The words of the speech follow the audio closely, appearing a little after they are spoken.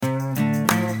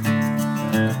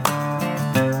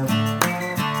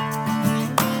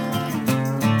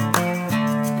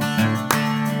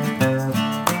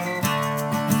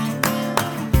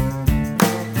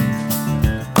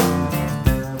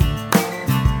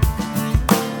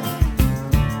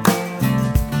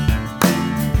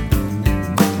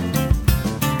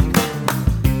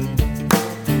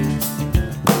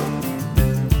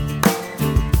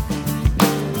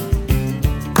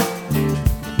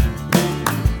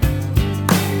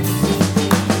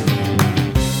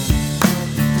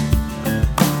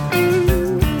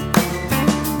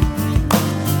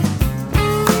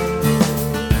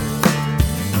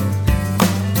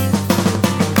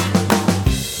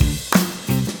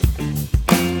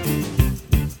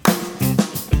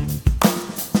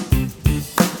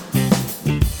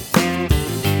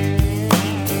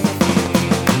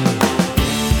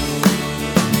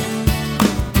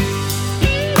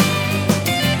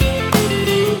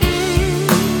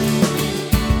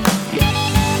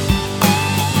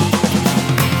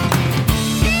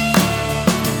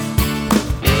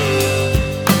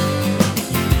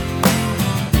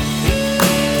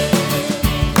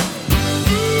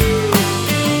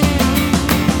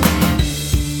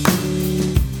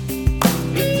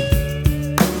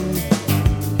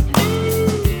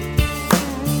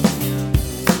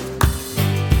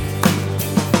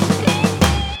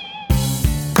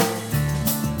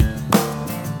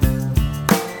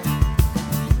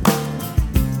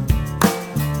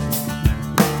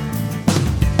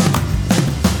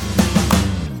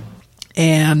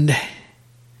And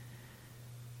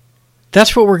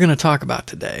that's what we're going to talk about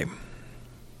today.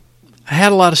 I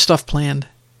had a lot of stuff planned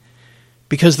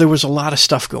because there was a lot of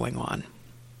stuff going on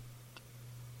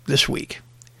this week.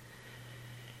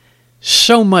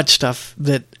 So much stuff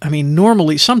that,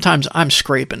 normally, sometimes I'm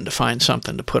scraping to find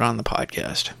something to put on the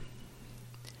podcast.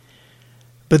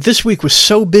 But this week was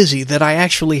so busy that I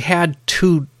actually had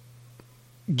to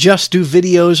just do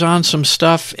videos on some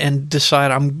stuff and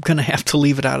decide I'm going to have to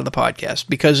leave it out of the podcast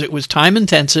because it was time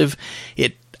intensive.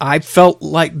 I felt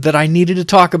like that I needed to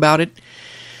talk about it,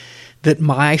 that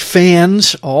my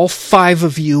fans, all 5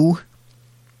 of you,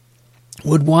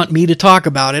 would want me to talk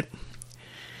about it.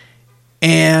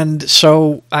 And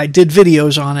so I did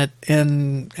videos on it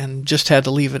and just had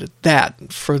to leave it at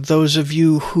that. For those of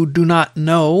you who do not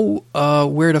know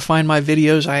where to find my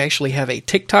videos, I actually have a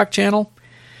TikTok channel.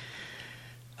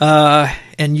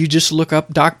 And you just look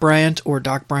up Doc Bryant or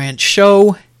Doc Bryant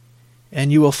Show,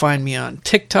 and you will find me on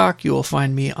TikTok. You will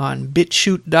find me on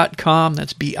bitchute.com.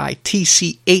 That's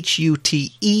bitchute.com,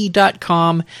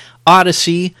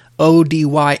 Odyssey,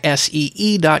 ODYSEE.com,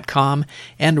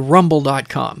 and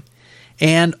rumble.com.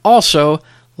 And also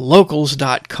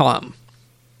locals.com.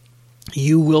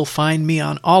 You will find me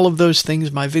on all of those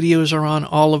things. My videos are on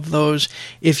all of those.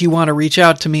 If you want to reach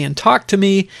out to me and talk to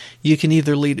me, you can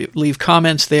either leave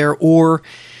comments there or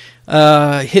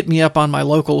hit me up on my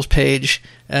locals page,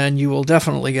 and you will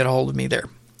definitely get a hold of me there.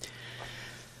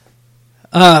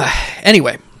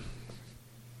 Anyway,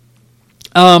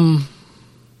 I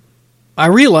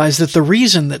realized that the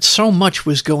reason that so much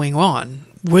was going on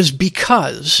was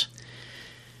because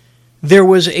there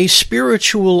was a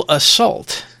spiritual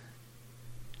assault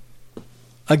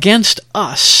against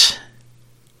us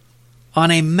on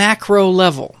a macro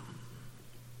level.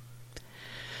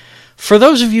 For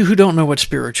those of you who don't know what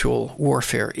spiritual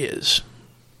warfare is,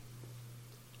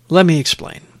 let me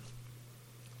explain.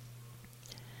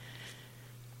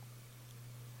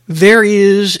 There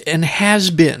is and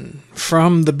has been,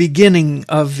 from the beginning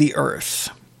of the earth,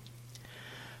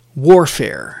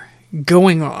 warfare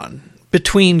going on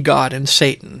between God and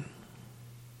Satan.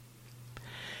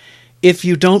 If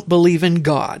you don't believe in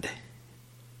God,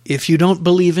 if you don't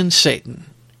believe in Satan,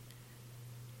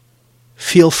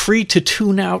 feel free to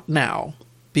tune out now,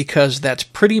 because that's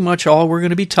pretty much all we're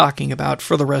going to be talking about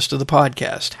for the rest of the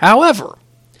podcast. However,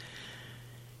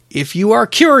 if you are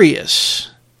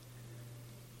curious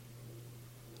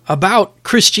about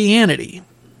Christianity,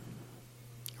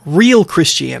 real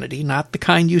Christianity, not the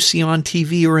kind you see on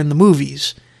TV or in the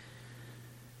movies,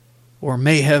 or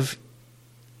may have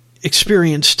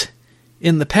experienced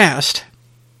in the past,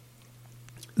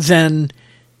 then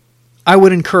I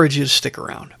would encourage you to stick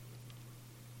around.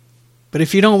 But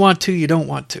if you don't want to, you don't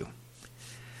want to.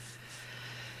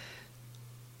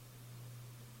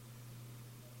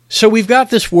 So we've got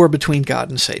this war between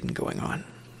God and Satan going on.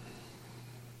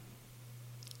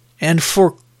 And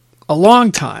for a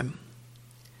long time,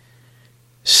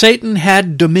 Satan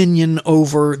had dominion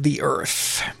over the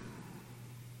earth.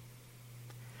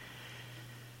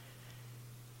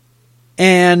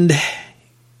 And,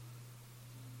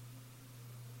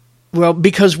 well,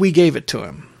 because we gave it to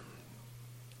him.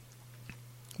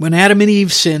 When Adam and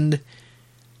Eve sinned,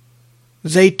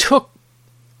 they took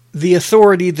the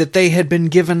authority that they had been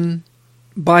given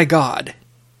by God,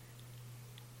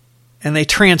 and they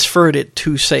transferred it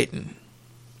to Satan.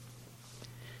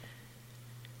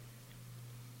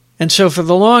 And so for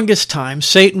the longest time,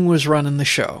 Satan was running the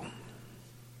show.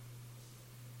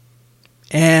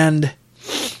 And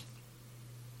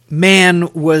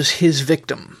man was his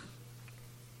victim.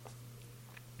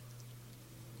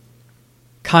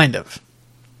 Kind of.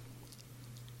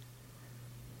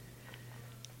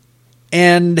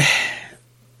 And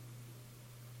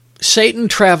Satan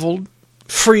traveled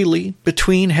freely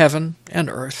between heaven and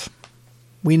earth.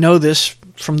 We know this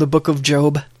from the book of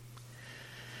Job.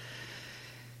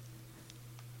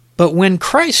 But when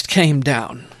Christ came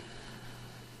down,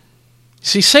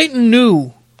 see, Satan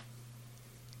knew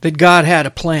that God had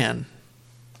a plan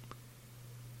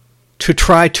to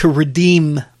try to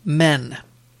redeem men,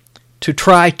 to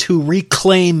try to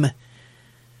reclaim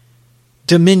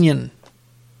dominion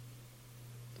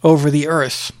over the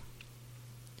earth.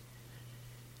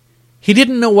 He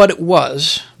didn't know what it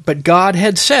was, but God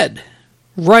had said,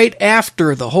 right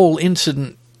after the whole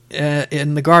incident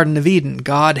in the Garden of Eden,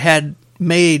 God had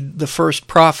made the first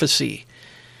prophecy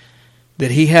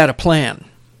that he had a plan.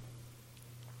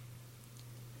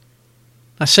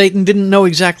 Now, Satan didn't know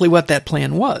exactly what that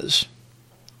plan was,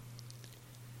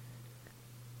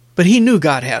 but he knew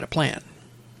God had a plan.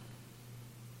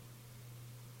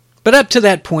 But up to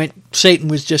that point, Satan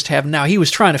was just he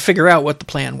was trying to figure out what the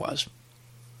plan was.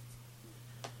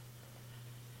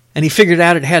 And he figured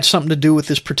out it had something to do with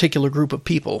this particular group of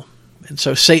people. And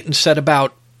so Satan set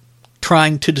about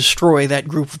trying to destroy that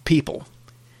group of people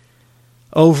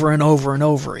over and over and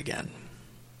over again.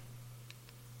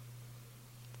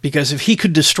 Because if he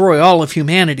could destroy all of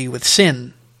humanity with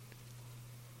sin,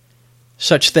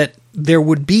 such that there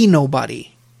would be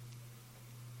nobody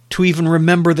to even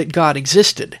remember that God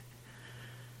existed,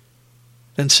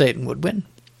 then Satan would win.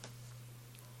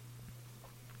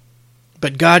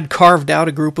 But God carved out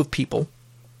a group of people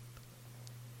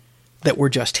that were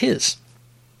just his.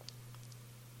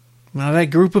 Now that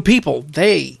group of people,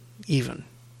 they even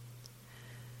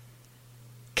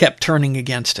kept turning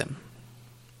against him.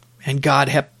 And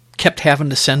God kept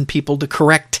having to send people to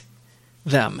correct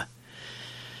them.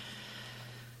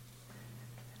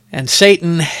 And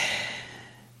Satan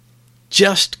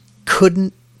just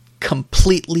couldn't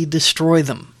completely destroy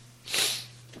them.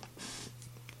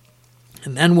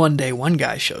 And then one day, one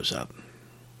guy shows up.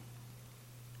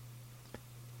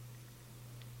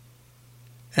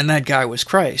 And that guy was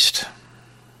Christ.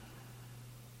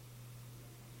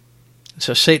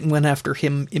 So Satan went after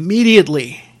him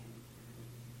immediately,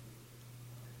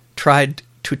 tried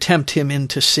to tempt him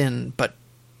into sin, but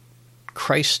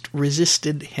Christ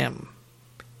resisted him.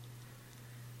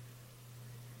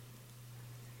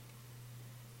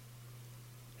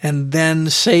 And then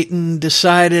Satan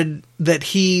decided that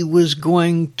he was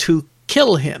going to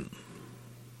kill him.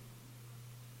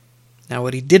 Now,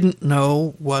 what he didn't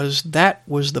know was that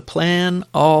was the plan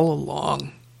all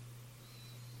along.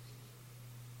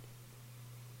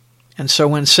 And so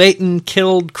when Satan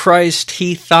killed Christ,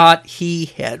 he thought he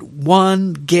had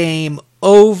won, game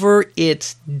over,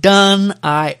 it's done,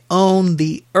 I own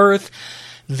the earth.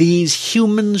 These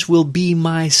humans will be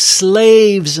my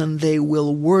slaves and they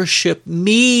will worship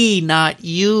me, not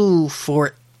you,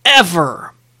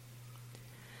 forever.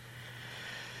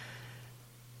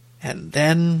 And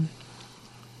then,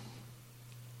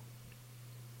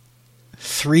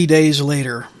 3 days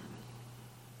later,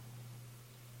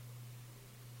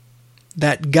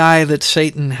 that guy that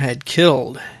Satan had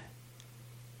killed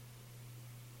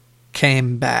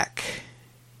came back.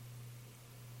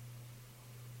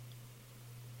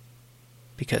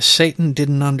 Because Satan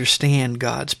didn't understand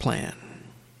God's plan.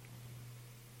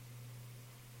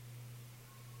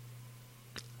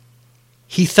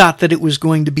 He thought that it was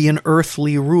going to be an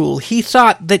earthly rule. He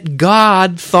thought that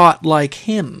God thought like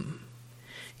him.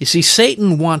 You see,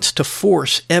 Satan wants to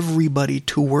force everybody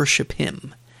to worship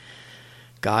him.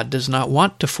 God does not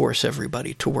want to force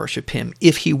everybody to worship him.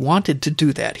 If he wanted to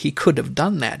do that, he could have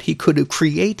done that. He could have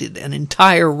created an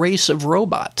entire race of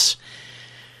robots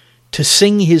to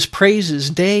sing his praises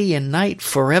day and night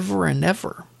forever and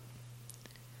ever.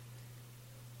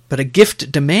 But a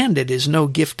gift demanded is no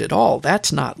gift at all.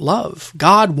 That's not love.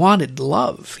 God wanted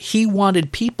love. He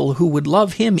wanted people who would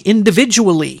love him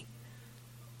individually.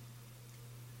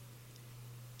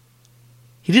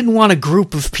 He didn't want a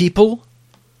group of people.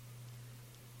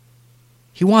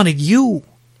 He wanted you.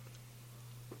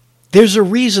 There's a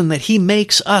reason that he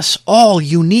makes us all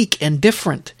unique and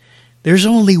different. There's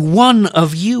only one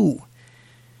of you.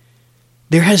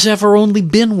 There has ever only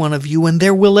been one of you, and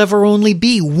there will ever only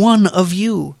be one of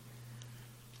you.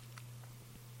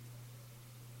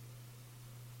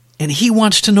 And he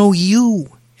wants to know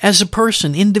you as a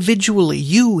person, individually,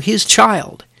 you, his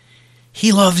child.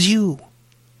 He loves you.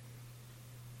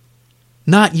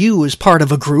 Not you as part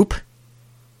of a group.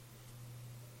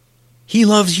 He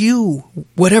loves you,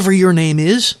 whatever your name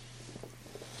is.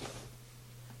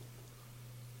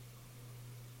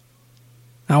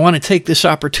 I want to take this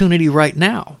opportunity right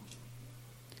now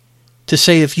to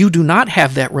say if you do not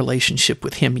have that relationship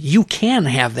with him, you can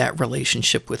have that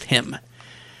relationship with him.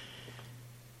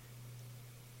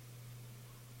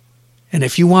 And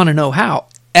if you want to know how,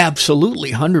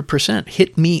 absolutely 100%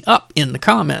 hit me up in the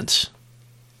comments.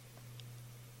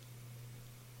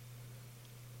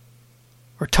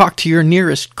 Or talk to your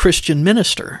nearest Christian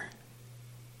minister.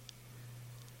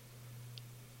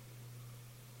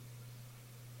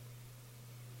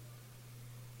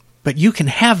 But you can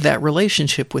have that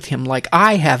relationship with him like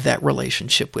I have that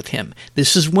relationship with him.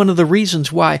 This is one of the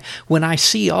reasons why when I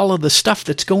see all of the stuff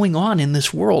that's going on in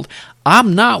this world,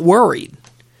 I'm not worried.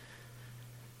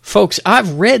 Folks,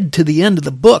 I've read to the end of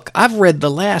the book. I've read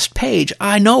the last page.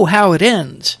 I know how it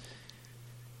ends.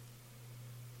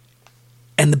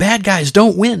 And the bad guys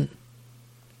don't win.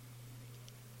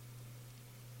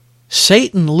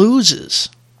 Satan loses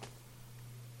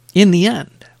in the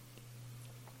end.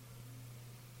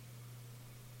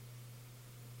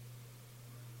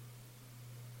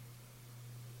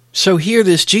 So here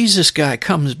this Jesus guy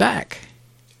comes back.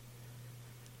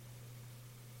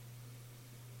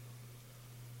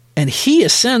 And he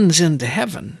ascends into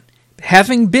heaven,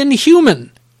 having been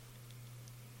human.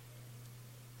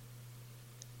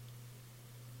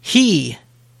 He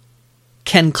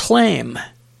can claim,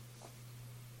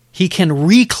 he can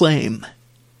reclaim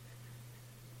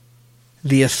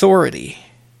the authority.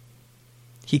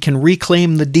 He can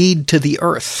reclaim the deed to the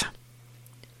earth.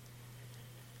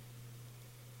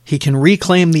 He can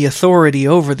reclaim the authority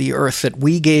over the earth that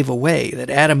we gave away, that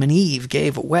Adam and Eve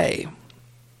gave away.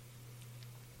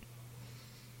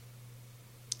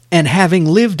 And having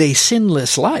lived a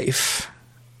sinless life,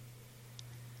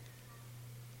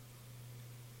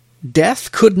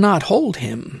 death could not hold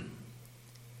him.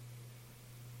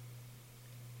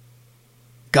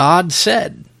 God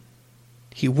said,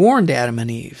 he warned Adam and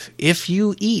Eve, if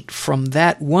you eat from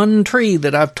that one tree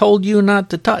that I've told you not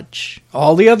to touch,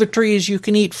 all the other trees you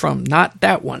can eat from, not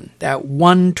that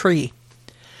one tree.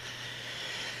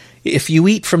 If you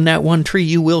eat from that one tree,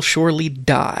 you will surely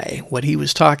die. What he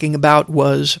was talking about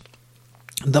was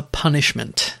the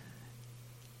punishment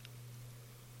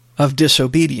of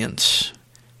disobedience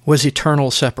was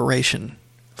eternal separation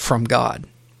from God.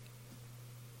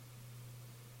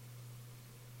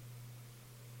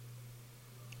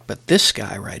 But this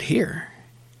guy right here,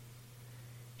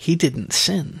 he didn't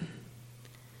sin.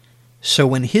 So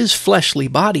when his fleshly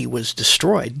body was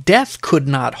destroyed, death could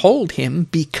not hold him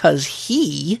because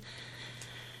he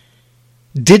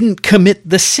didn't commit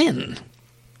the sin.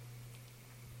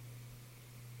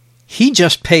 He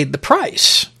just paid the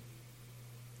price.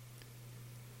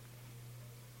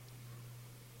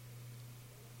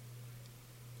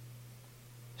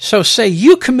 So say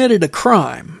you committed a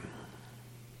crime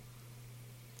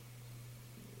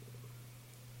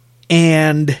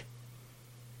and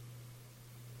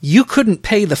you couldn't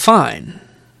pay the fine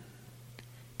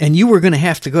and you were going to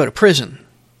have to go to prison.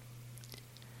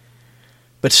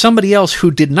 But somebody else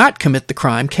who did not commit the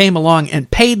crime came along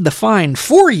and paid the fine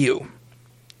for you.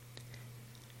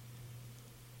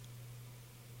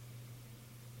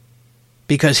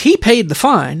 Because he paid the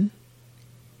fine.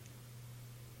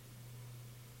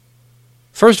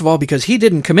 First of all, because he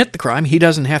didn't commit the crime, he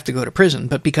doesn't have to go to prison.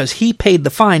 But because he paid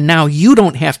the fine, now you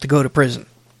don't have to go to prison.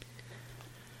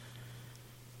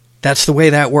 That's the way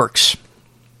that works.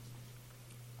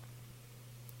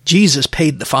 Jesus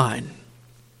paid the fine.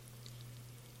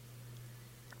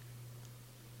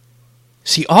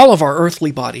 See, all of our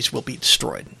earthly bodies will be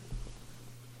destroyed.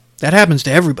 That happens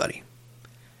to everybody.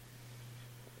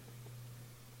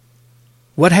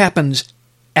 What happens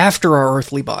after our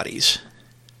earthly bodies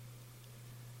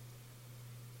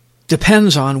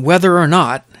depends on whether or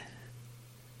not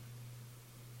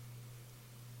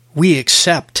we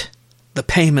accept the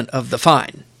payment of the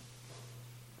fine.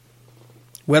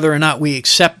 Whether or not we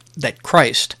accept that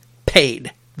Christ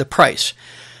paid the price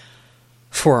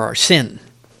for our sin.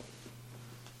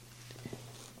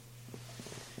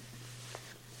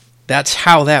 That's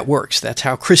how that works. That's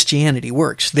how Christianity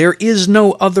works. There is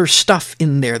no other stuff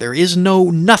in there. There is no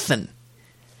nothing.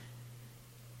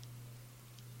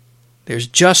 There's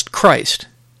just Christ.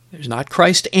 There's not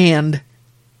Christ and,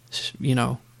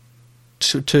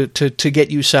 to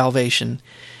get you salvation.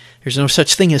 There's no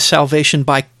such thing as salvation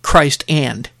by Christ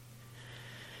and.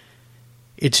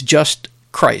 It's just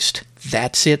Christ.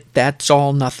 That's it. That's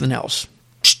all, nothing else.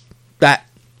 That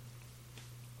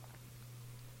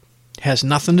has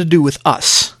nothing to do with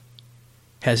us.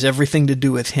 Has everything to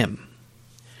do with him.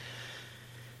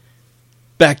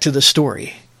 Back to the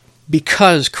story.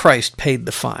 Because Christ paid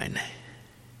the fine.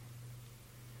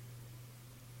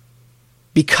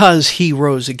 Because he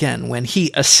rose again, when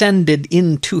he ascended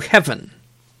into heaven,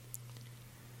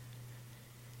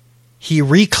 he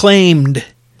reclaimed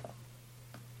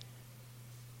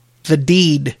the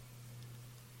deed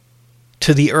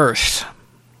to the earth.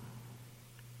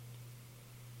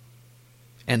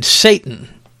 And Satan,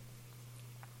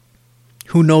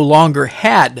 who no longer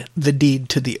had the deed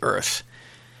to the earth,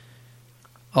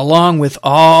 along with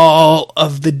all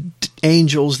of the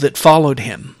angels that followed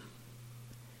him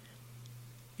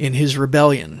in his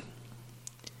rebellion,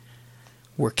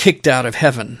 were kicked out of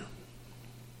heaven.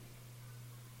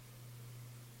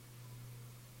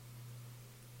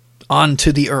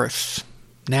 Onto the earth.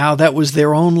 Now that was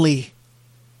their only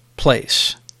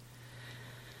place.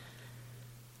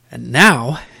 And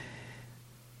now,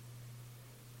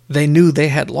 they knew they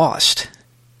had lost.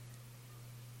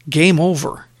 Game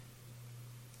over.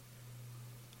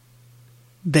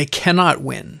 They cannot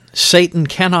win. Satan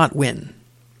cannot win.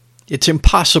 It's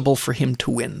impossible for him to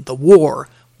win. The war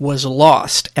was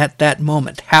lost at that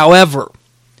moment. However,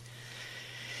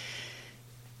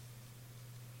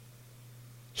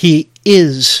 he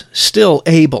is still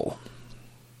able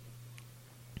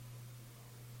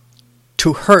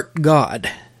to hurt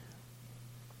God.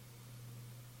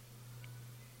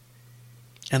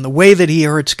 And the way that he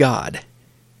hurts God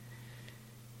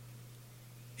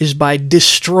is by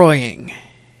destroying,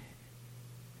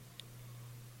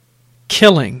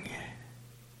 killing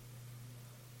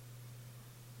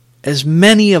as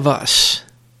many of us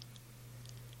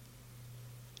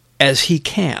as he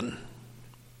can,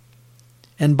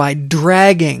 and by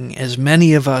dragging as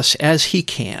many of us as he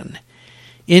can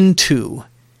into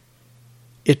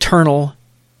eternal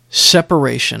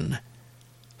separation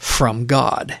from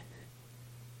God.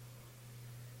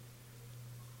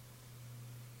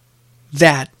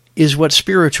 That is what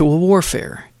spiritual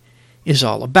warfare is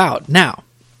all about. Now,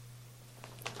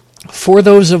 for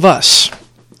those of us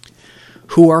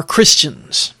who are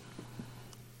Christians,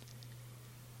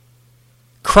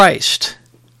 Christ,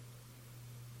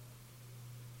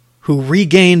 who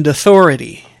regained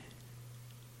authority,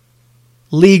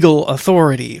 legal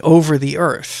authority over the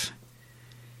earth,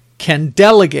 can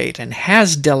delegate and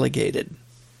has delegated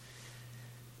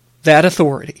that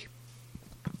authority,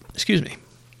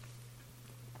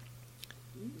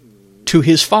 to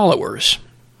his followers.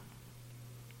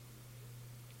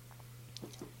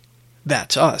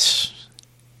 That's us.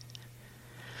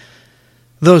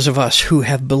 Those of us who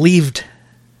have believed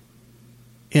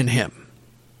in him.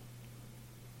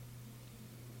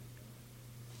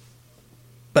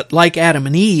 But like Adam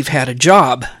and Eve had a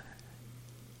job,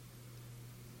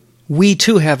 we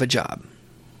too have a job.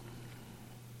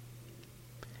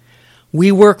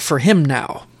 We work for him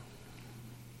now.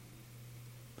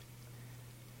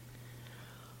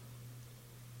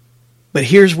 But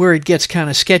here's where it gets kind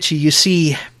of sketchy. You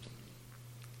see,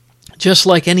 just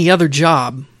like any other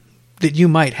job that you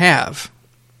might have,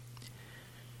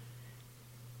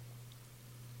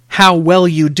 how well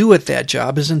you do at that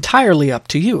job is entirely up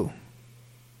to you.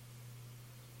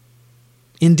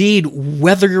 Indeed,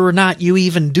 whether or not you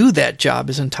even do that job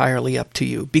is entirely up to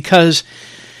you, because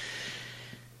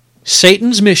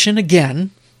Satan's mission,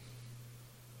 again,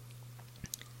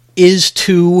 is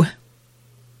to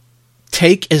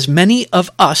take as many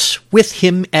of us with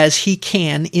him as he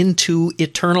can into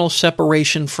eternal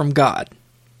separation from God.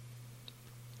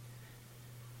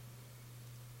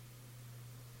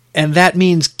 And that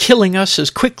means killing us as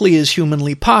quickly as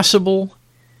humanly possible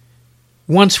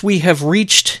once we have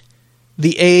reached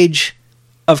the age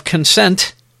of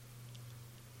consent,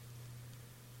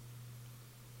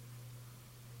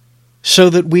 so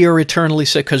that we are eternally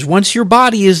sick. Because once your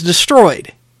body is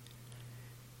destroyed,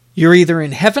 you're either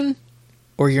in heaven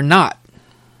or you're not.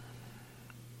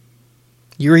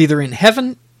 You're either in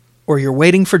heaven or you're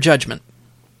waiting for judgment.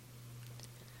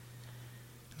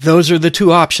 Those are the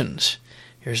two options.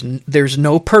 There's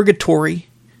no purgatory.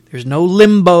 There's no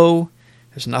limbo.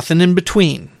 There's nothing in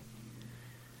between.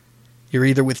 You're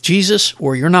either with Jesus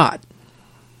or you're not.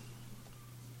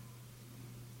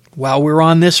 While we're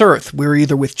on this earth, we're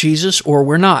either with Jesus or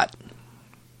we're not.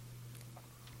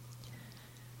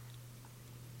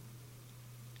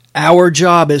 Our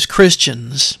job as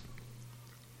Christians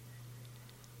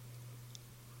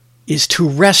is to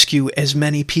rescue as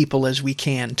many people as we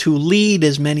can, to lead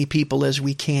as many people as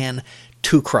we can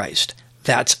to Christ.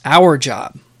 That's our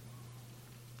job.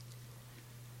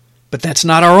 But that's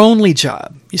not our only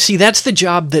job. You see, that's the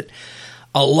job that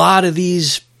a lot of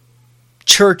these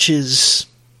churches,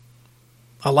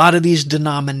 a lot of these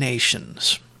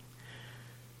denominations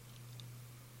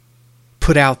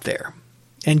put out there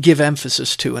and give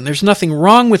emphasis to. And there's nothing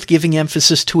wrong with giving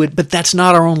emphasis to it, but that's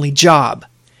not our only job.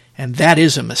 And that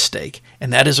is a mistake.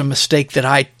 And that is a mistake that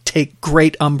I take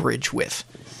great umbrage with.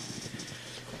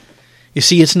 You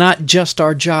see, it's not just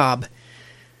our job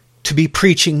to be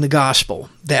preaching the gospel.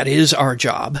 That is our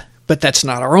job, but that's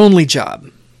not our only job.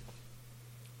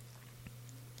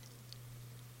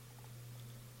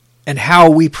 And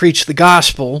how we preach the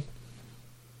gospel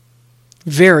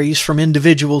varies from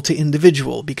individual to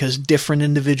individual, because different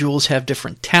individuals have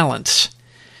different talents.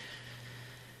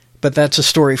 But that's a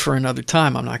story for another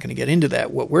time. I'm not going to get into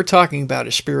that. What we're talking about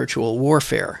is spiritual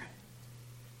warfare.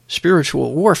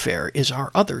 Spiritual warfare is our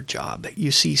other job.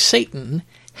 You see, Satan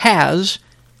has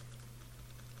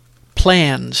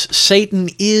plans. Satan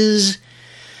is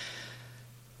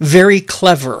very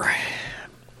clever.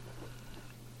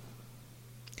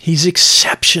 He's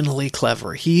exceptionally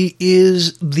clever. He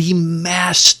is the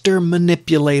master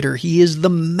manipulator. He is the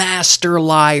master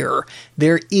liar.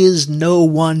 There is no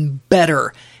one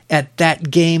better at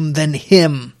that game than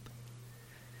him.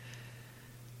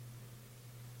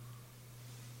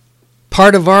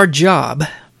 Part of our job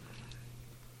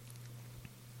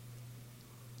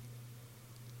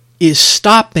is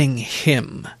stopping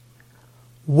him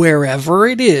wherever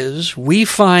it is we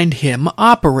find him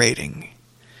operating.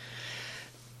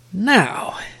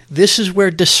 Now, this is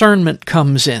where discernment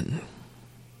comes in.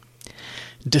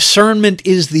 Discernment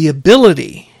is the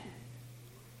ability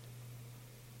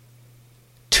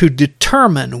to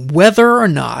determine whether or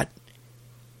not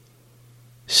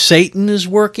Satan is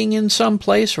working in some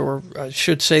place, or I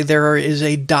should say there is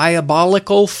a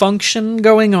diabolical function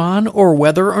going on, or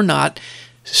whether or not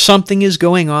something is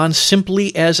going on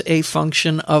simply as a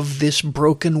function of this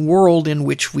broken world in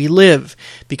which we live,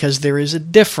 because there is a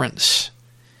difference.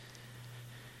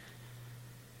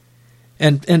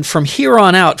 And from here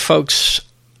on out, folks,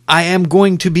 I am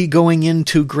going to be going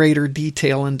into greater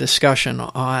detail and discussion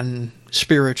on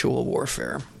spiritual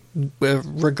warfare.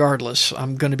 Regardless,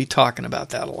 I'm going to be talking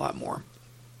about that a lot more.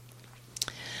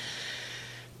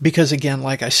 Because again,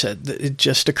 like I said, it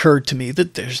just occurred to me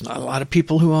that there's not a lot of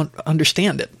people who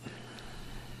understand it.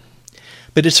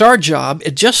 But it's our job,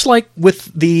 just like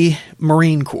with the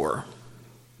Marine Corps.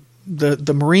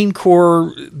 The Marine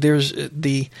Corps, there's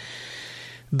the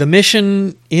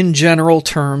mission in general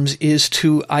terms is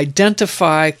to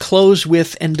identify, close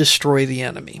with, and destroy the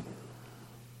enemy.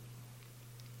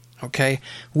 Okay?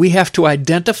 We have to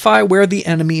identify where the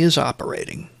enemy is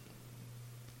operating.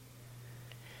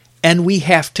 And we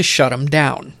have to shut him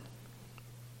down.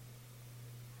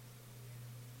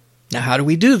 Now, how do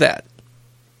we do that?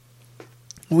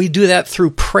 We do that through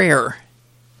prayer.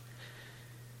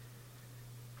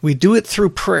 We do it through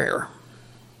prayer.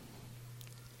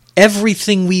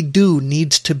 Everything we do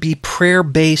needs to be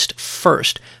prayer-based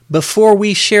first. Before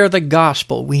we share the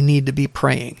gospel, we need to be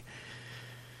praying.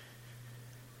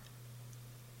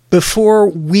 Before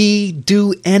we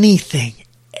do anything,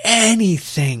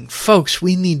 folks,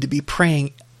 we need to be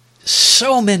praying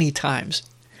so many times.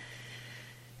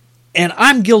 And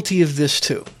I'm guilty of this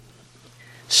too.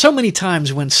 So many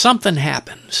times when something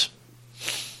happens,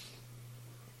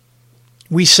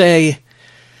 we say,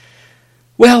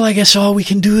 well, I guess all we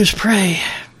can do is pray.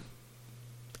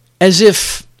 As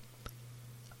if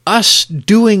us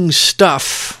doing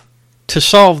stuff to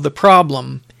solve the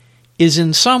problem is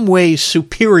in some way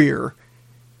superior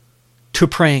to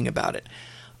praying about it.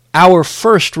 Our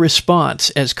first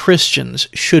response as Christians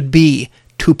should be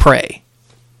to pray.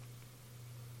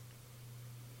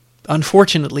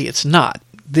 Unfortunately, it's not.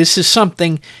 This is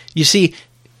something, you see,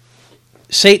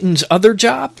 Satan's other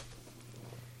job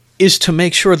is to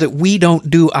make sure that we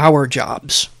don't do our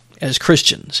jobs as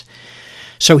Christians.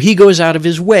 So he goes out of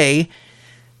his way.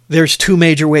 There's two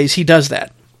major ways he does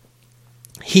that.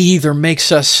 He either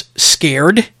makes us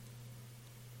scared,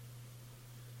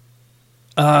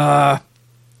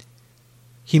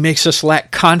 he makes us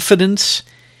lack confidence,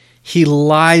 he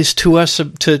lies to us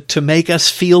to make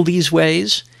us feel these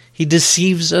ways, he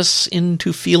deceives us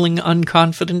into feeling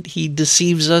unconfident, he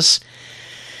deceives us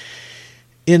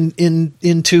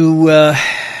into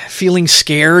feeling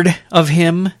scared of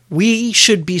him. We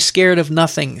should be scared of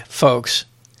nothing, folks.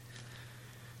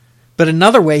 But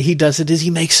another way he does it is he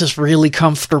makes us really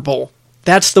comfortable.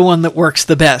 That's the one that works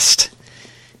the best.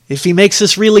 If he makes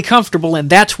us really comfortable, and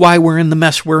that's why we're in the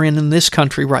mess we're in this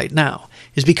country right now,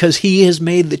 is because he has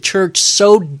made the church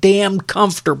so damn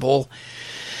comfortable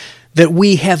that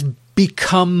we have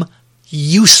become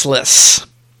useless.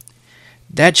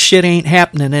 That shit ain't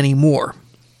happening anymore.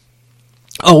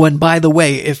 Oh, and by the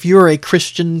way, if you're a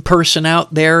Christian person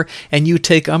out there and you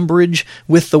take umbrage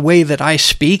with the way that I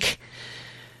speak,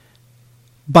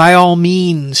 by all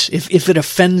means, if it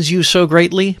offends you so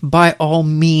greatly, by all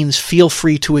means, feel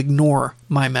free to ignore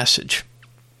my message.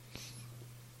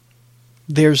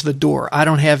 There's the door. I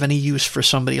don't have any use for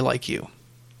somebody like you.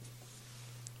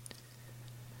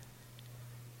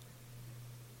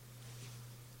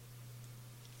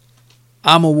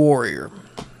 I'm a warrior.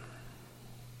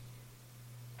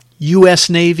 U.S.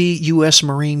 Navy, U.S.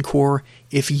 Marine Corps,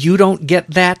 if you don't get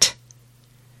that,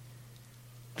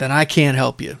 then I can't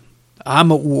help you.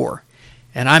 I'm at war,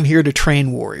 and I'm here to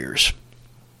train warriors.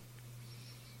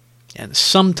 And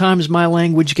sometimes my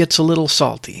language gets a little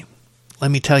salty.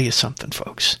 Let me tell you something,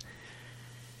 folks.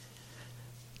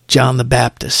 John the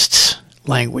Baptist's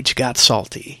language got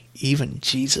salty. Even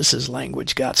Jesus'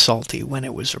 language got salty when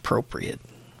it was appropriate.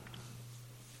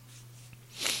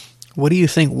 What do you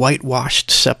think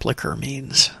whitewashed sepulcher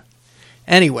means?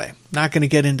 Anyway, not going to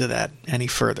get into that any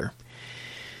further.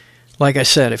 Like I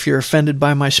said, if you're offended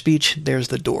by my speech, there's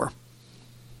the door.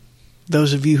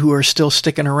 Those of you who are still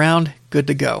sticking around, good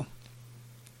to go.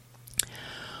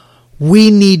 We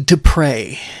need to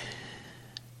pray.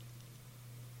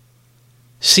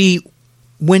 See,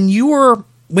 when you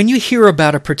hear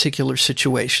about a particular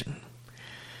situation,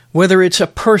 whether it's a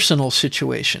personal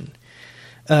situation.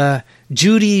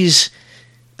 Judy's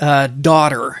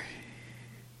daughter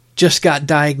just got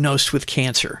diagnosed with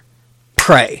cancer.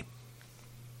 Pray.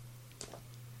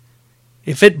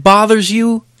 If it bothers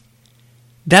you,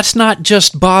 that's not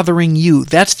just bothering you.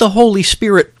 That's the Holy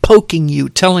Spirit poking you,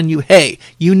 telling you, hey,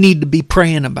 you need to be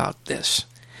praying about this.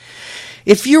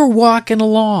 If you're walking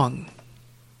along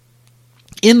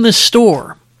in the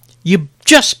store, you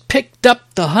just picked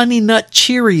up the Honey Nut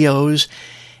Cheerios,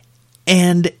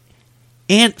 and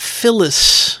Aunt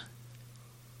Phyllis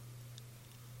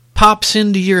pops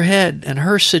into your head, and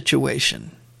her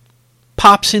situation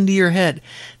pops into your head.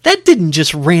 That didn't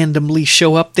just randomly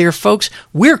show up there, folks.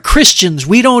 We're Christians.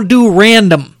 We don't do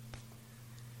random.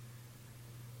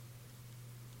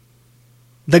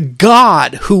 The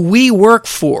God who we work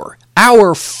for,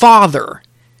 our Father,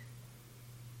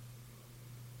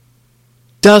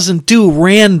 doesn't do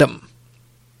random.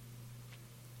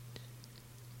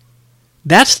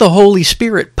 That's the Holy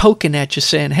Spirit poking at you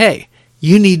saying, hey,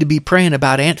 you need to be praying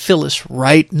about Aunt Phyllis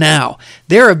right now.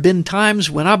 There have been times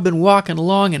when I've been walking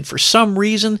along and for some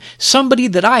reason, somebody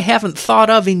that I haven't thought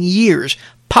of in years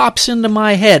pops into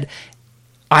my head.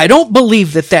 I don't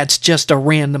believe that that's just a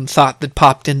random thought that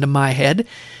popped into my head.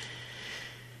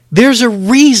 There's a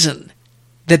reason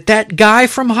that guy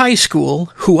from high school,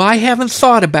 who I haven't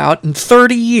thought about in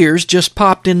 30 years, just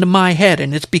popped into my head,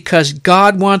 and it's because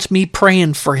God wants me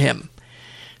praying for him.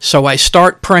 So I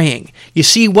start praying. You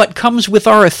see, what comes with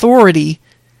our authority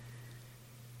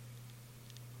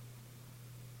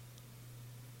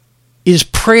is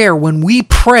prayer. When we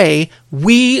pray,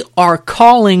 we are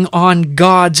calling on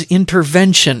God's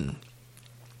intervention.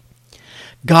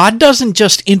 God doesn't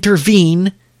just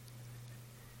intervene.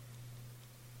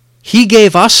 He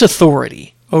gave us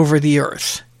authority over the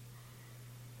earth.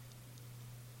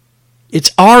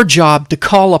 It's our job to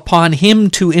call upon Him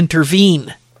to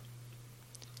intervene.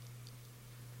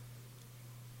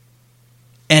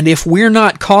 And if we're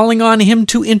not calling on Him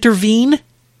to intervene,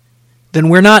 then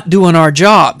we're not doing our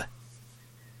job.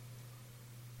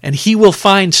 And He will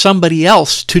find somebody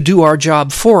else to do our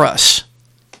job for us.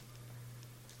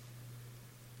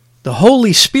 The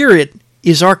Holy Spirit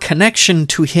is our connection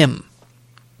to Him.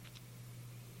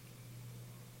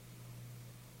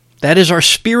 That is our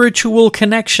spiritual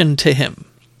connection to Him.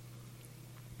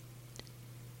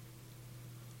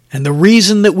 And the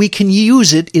reason that we can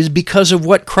use it is because of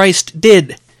what Christ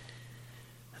did.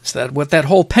 That's what that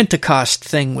whole Pentecost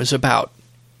thing was about.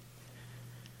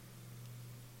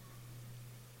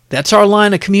 That's our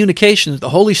line of communication. The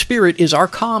Holy Spirit is our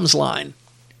comms line.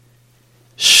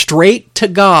 Straight to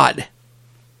God.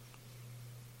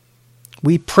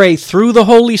 We pray through the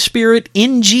Holy Spirit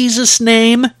in Jesus'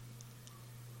 name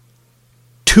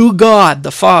to God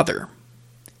the Father.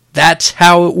 That's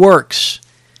how it works.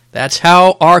 That's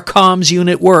how our comms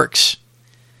unit works.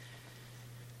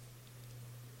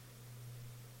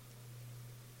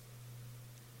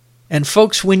 And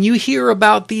folks, when you hear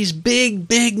about these big,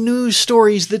 big news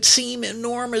stories that seem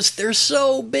enormous, they're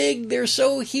so big, they're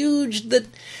so huge that,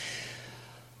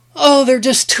 they're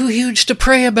just too huge to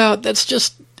pray about.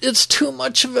 It's too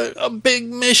much of a big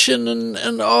mission,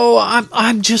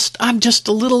 I'm just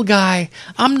a little guy.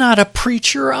 I'm not a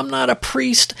preacher. I'm not a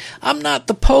priest. I'm not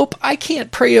the Pope. I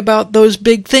can't pray about those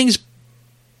big things.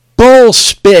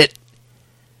 Bullspit.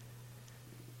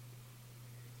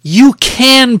 You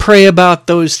can pray about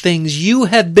those things. You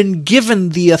have been given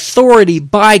the authority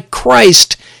by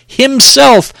Christ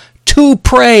Himself to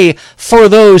pray for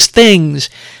those things.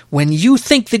 When you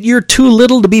think that you're too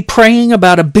little to be praying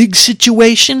about a big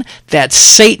situation, that's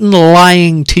Satan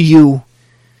lying to you.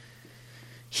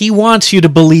 He wants you to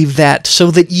believe that so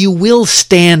that you will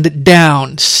stand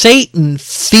down. Satan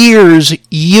fears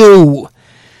you.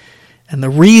 And the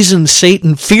reason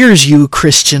Satan fears you,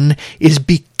 Christian, is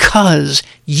because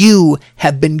you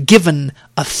have been given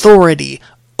authority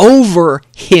over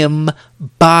him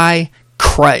by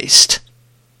Christ,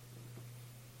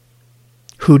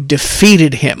 who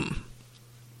defeated him.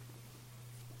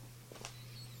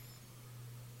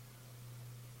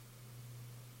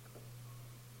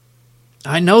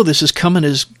 I know this is coming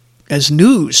as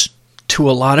news to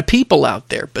a lot of people out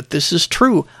there, but this is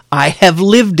true. I have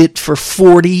lived it for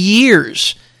 40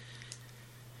 years.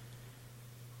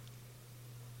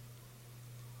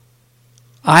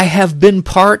 I have been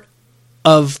part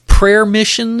of prayer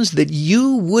missions that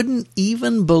you wouldn't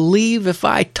even believe if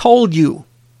I told you.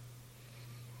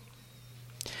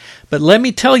 But let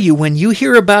me tell you, when you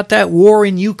hear about that war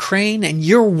in Ukraine and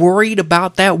you're worried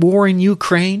about that war in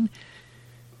Ukraine,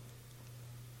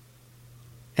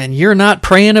 and you're not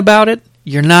praying about it,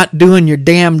 you're not doing your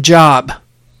damn job.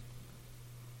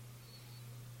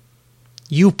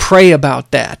 you pray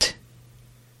about that.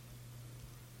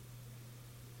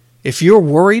 If you're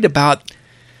worried about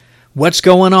what's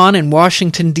going on in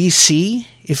Washington, D.C.,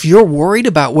 if you're worried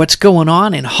about what's going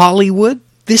on in Hollywood,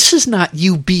 this is not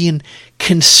you being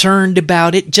concerned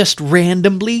about it just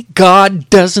randomly. God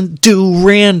doesn't do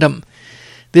random.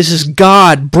 This is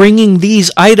God bringing these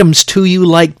items to you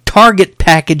like Target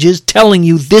packages, telling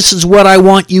you this is what I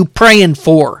want you praying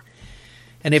for.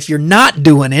 And if you're not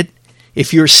doing it,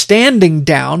 if you're standing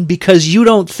down because you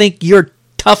don't think you're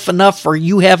tough enough or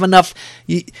you have enough,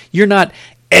 you're not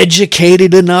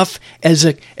educated enough as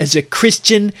a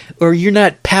Christian, or you're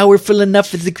not powerful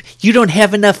enough, you don't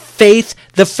have enough faith,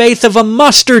 the faith of a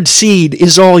mustard seed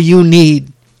is all you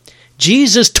need.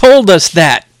 Jesus told us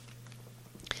that.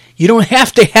 You don't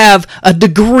have to have a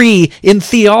degree in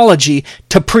theology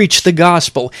to preach the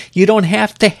gospel. You don't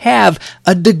have to have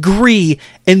a degree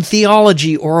in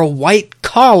theology or a white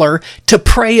collar to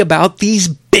pray about these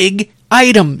big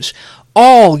items.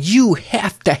 All you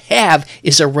have to have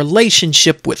is a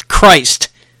relationship with Christ.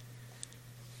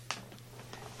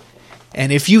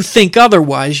 And if you think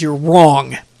otherwise, you're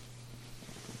wrong.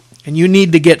 And you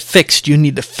need to get fixed. You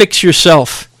need to fix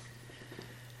yourself.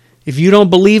 If you don't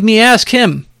believe me, ask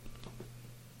him.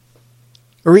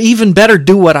 Or even better,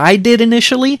 do what I did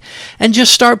initially and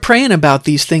just start praying about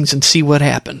these things and see what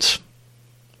happens.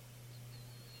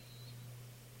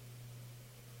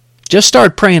 Just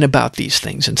start praying about these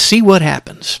things and see what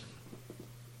happens.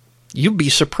 You'll be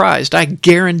surprised. I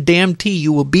guarantee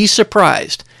you will be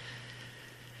surprised.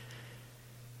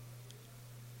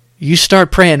 You start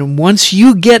praying, and once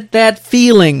you get that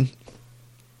feeling,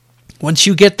 once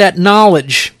you get that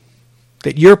knowledge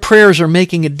that your prayers are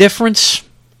making a difference,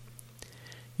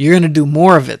 you're going to do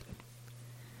more of it.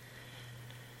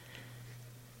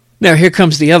 Now, here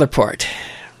comes the other part.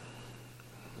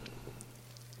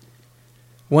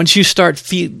 Once you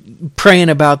start praying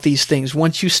about these things,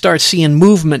 once you start seeing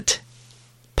movement,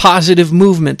 positive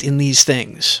movement in these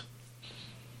things,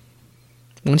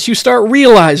 once you start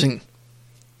realizing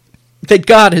that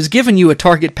God has given you a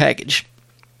target package,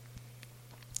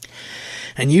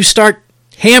 and you start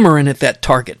hammering at that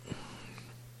target,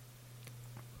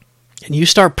 and you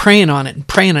start praying on it and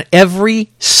praying on it every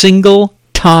single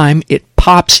time it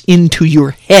pops into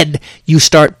your head, you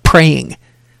start praying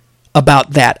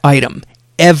about that item.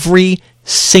 Every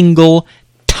single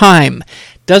time.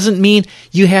 Doesn't mean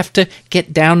you have to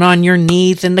get down on your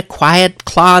knees in the quiet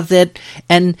closet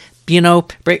and,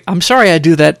 I'm sorry I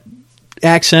do that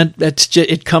accent.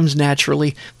 It comes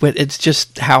naturally, but it's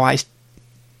just how I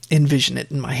envision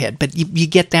it in my head. But you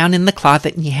get down in the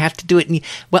closet and you have to do it. And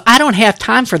I don't have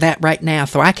time for that right now,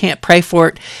 so I can't pray for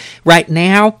it right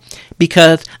now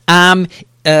because I'm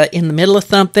in the middle of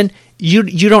something. You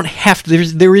don't have to.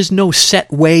 There is no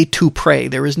set way to pray.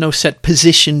 There is no set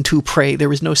position to pray.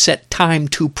 There is no set time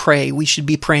to pray. We should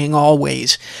be praying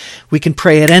always. We can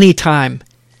pray at any time.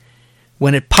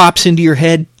 When it pops into your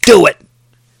head, do it.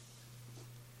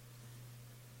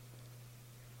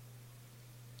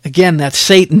 Again, that's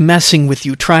Satan messing with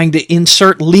you, trying to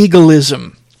insert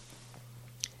legalism.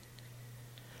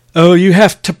 Oh, you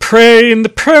have to pray in the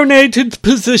pronated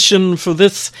position for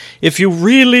this. If you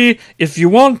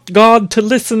want God to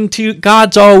listen to you,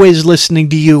 God's always listening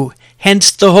to you.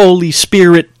 Hence the Holy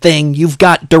Spirit thing. You've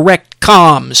got direct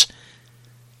comms.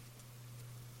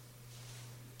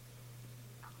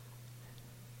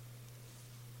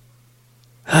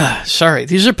 Sorry,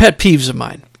 these are pet peeves of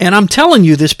mine. And I'm telling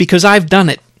you this because I've done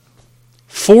it.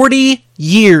 40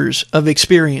 years of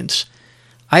experience.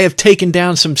 I have taken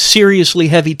down some seriously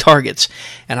heavy targets,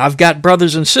 and I've got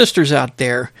brothers and sisters out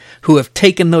there who have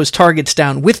taken those targets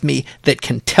down with me that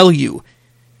can tell you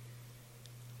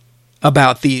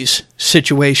about these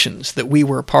situations that we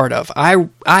were a part of. I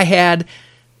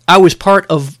was part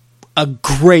of a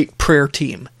great prayer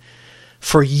team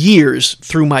for years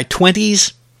through my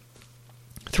 20s,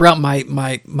 throughout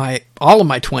my all of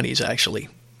my 20s actually.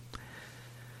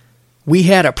 We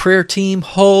had a prayer team.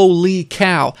 Holy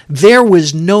cow. There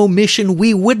was no mission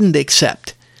we wouldn't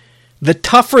accept. The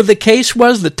tougher the case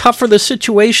was, the tougher the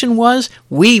situation was,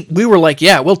 we were like,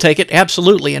 yeah, we'll take it,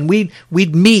 absolutely. And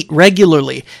we'd meet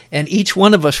regularly, and each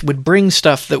one of us would bring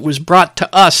stuff that was brought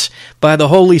to us by the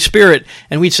Holy Spirit,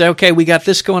 and we'd say, okay, we got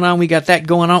this going on, we got that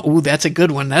going on. Ooh, that's a good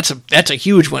one. That's a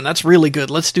huge one. That's really good.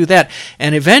 Let's do that.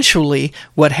 And eventually,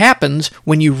 what happens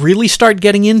when you really start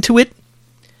getting into it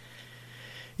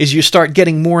is you start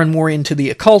getting more and more into the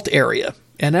occult area.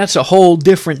 And that's a whole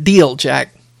different deal,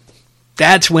 Jack.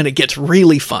 That's when it gets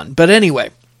really fun. But anyway,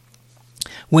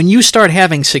 when you start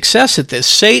having success at this,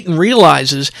 Satan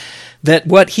realizes that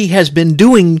what he has been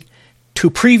doing to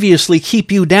previously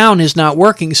keep you down is not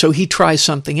working, so he tries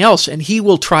something else, and he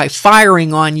will try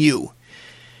firing on you.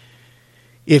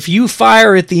 If you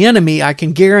fire at the enemy, I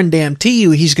can guarantee you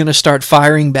he's going to start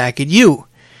firing back at you.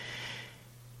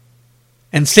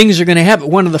 And things are going to happen.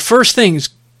 One of the first things,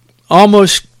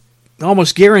 almost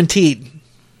guaranteed,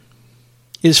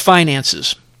 is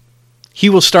finances. He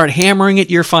will start hammering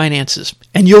at your finances,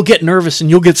 and you'll get nervous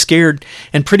and you'll get scared,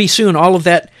 and pretty soon all of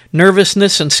that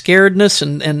nervousness and scaredness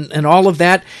and all of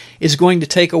that is going to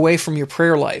take away from your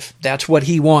prayer life. That's what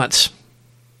he wants.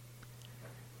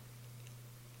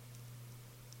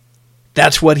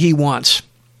 That's what he wants.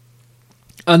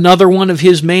 Another one of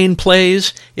his main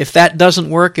plays, if that doesn't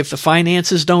work, if the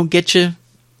finances don't get you,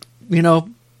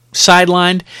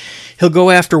 sidelined, he'll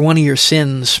go after one of your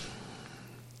sins.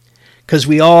 Because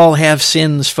we all have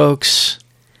sins, folks.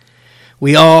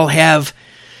 We all have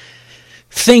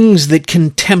things that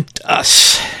can tempt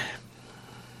us.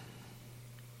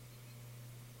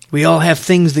 We all have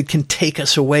things that can take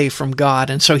us away from God,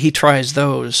 and so he tries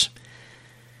those.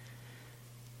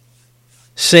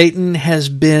 Satan has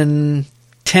been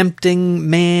tempting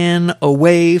man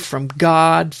away from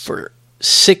God for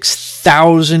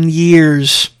 6,000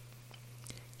 years.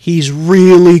 He's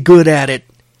really good at it.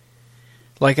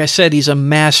 Like I said, he's a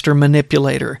master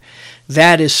manipulator.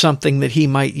 That is something that he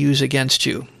might use against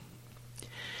you.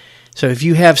 So if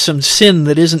you have some sin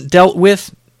that isn't dealt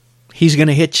with, he's going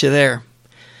to hit you there.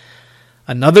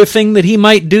 Another thing that he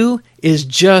might do is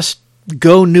just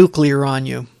go nuclear on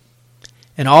you.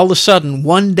 And all of a sudden,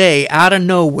 one day, out of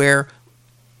nowhere,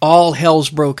 all hell's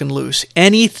broken loose.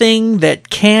 Anything that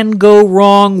can go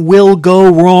wrong will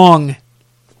go wrong.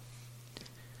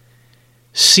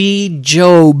 See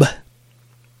Job.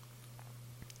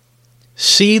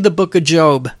 See the book of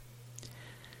Job.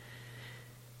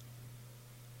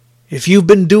 If you've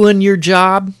been doing your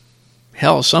job,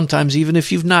 hell, sometimes even if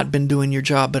you've not been doing your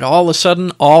job, but all of a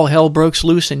sudden all hell breaks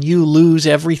loose and you lose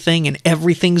everything and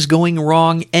everything's going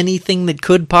wrong, anything that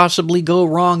could possibly go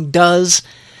wrong does,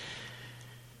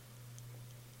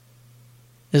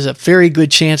 there's a very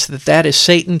good chance that that is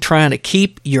Satan trying to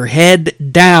keep your head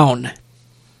down.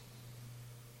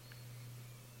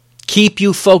 Keep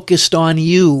you focused on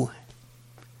you.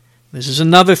 This is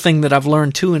another thing that I've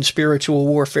learned too in spiritual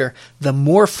warfare. The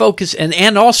more focus,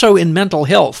 and also in mental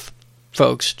health,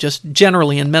 folks, just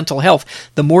generally in mental health,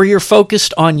 the more you're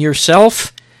focused on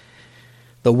yourself,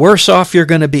 the worse off you're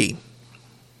going to be.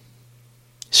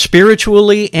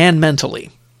 Spiritually and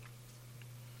mentally.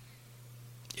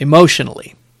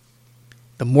 Emotionally.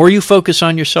 The more you focus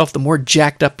on yourself, the more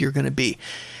jacked up you're going to be.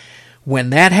 When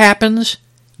that happens,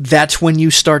 that's when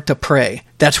you start to pray.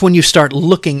 That's when you start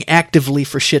looking actively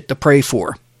for shit to pray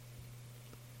for.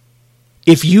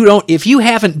 If you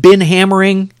haven't been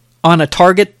hammering on a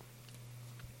target,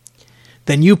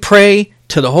 then you pray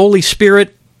to the Holy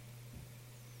Spirit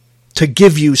to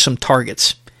give you some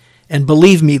targets. And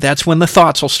believe me, that's when the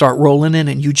thoughts will start rolling in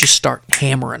and you just start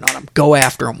hammering on them. Go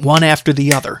after them, one after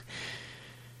the other.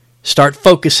 Start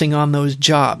focusing on those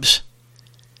jobs.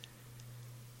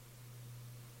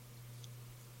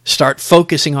 Start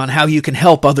focusing on how you can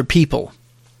help other people.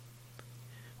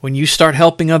 When you start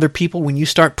helping other people, when you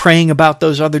start praying about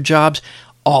those other jobs,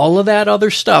 all of that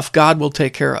other stuff God will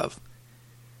take care of.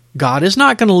 God is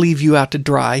not going to leave you out to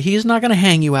dry. He is not going to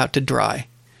hang you out to dry.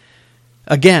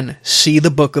 Again, see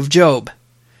the book of Job.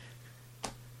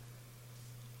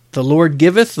 The Lord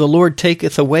giveth, the Lord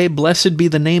taketh away. Blessed be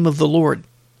the name of the Lord.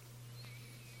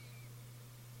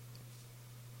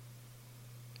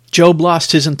 Job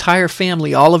lost his entire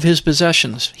family, all of his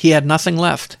possessions. He had nothing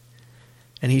left.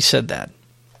 And he said that.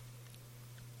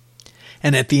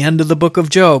 And at the end of the book of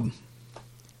Job,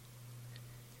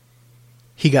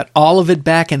 he got all of it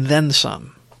back and then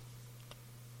some.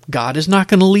 God is not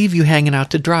going to leave you hanging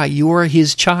out to dry. You are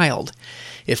his child.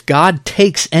 If God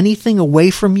takes anything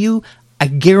away from you, I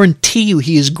guarantee you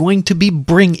he is going to be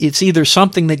it's either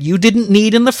something that you didn't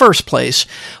need in the first place,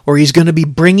 or he's going to be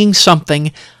bringing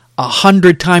something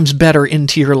 100 times better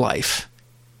into your life.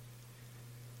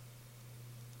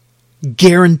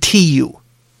 Guarantee you.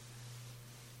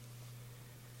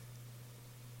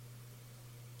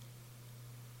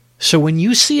 So when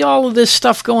you see all of this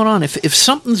stuff going on, if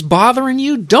something's bothering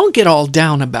you, don't get all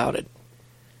down about it.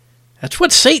 That's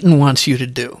what Satan wants you to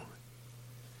do.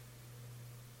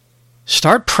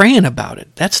 Start praying about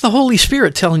it. That's the Holy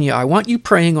Spirit telling you, I want you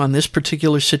praying on this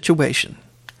particular situation.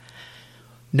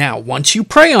 Now, once you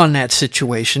pray on that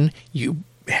situation, you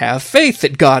have faith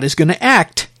that God is going to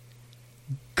act.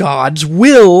 God's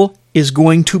will is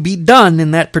going to be done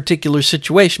in that particular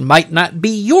situation. Might not be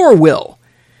your will.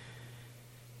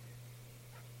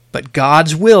 But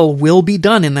God's will be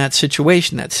done in that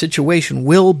situation. That situation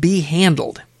will be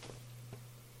handled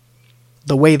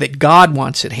the way that God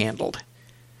wants it handled.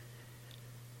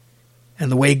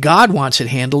 And the way God wants it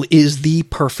handled is the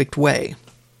perfect way.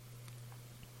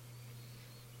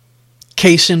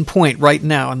 Case in point right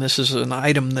now, and this is an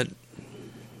item that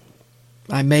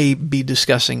I may be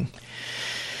discussing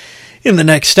in the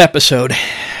next episode,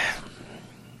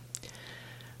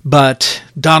 but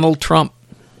Donald Trump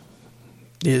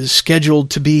is scheduled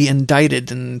to be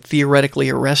indicted and theoretically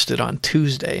arrested on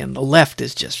Tuesday, and the left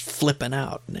is just flipping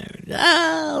out.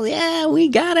 Oh, yeah, we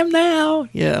got him now.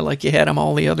 Yeah, like you had him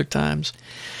all the other times.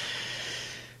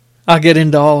 I'll get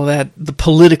into all of that, the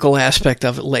political aspect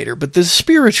of it later, but the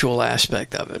spiritual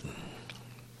aspect of it.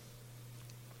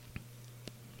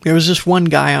 There was this one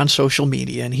guy on social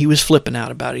media, and he was flipping out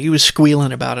about it. He was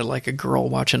squealing about it like a girl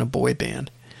watching a boy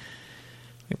band.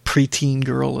 A preteen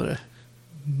girl at a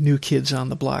New Kids on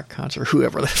the Block concert,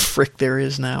 whoever the frick there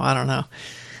is now, I don't know.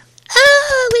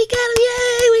 Oh, we got him,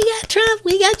 yay, we got Trump,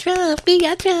 we got Trump, we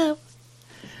got Trump.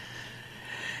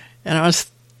 And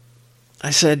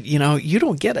I said, you know, you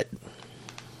don't get it.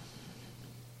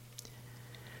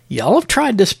 Y'all have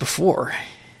tried this before,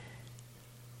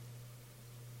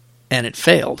 and it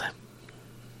failed.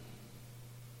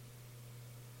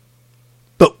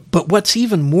 But what's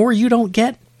even more you don't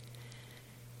get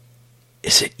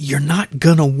is that you're not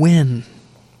gonna win.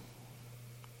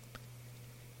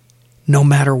 No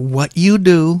matter what you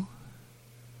do,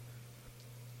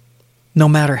 no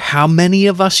matter how many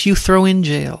of us you throw in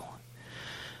jail,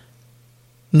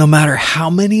 no matter how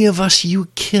many of us you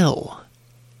kill,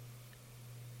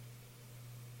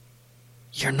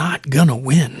 you're not gonna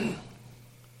win.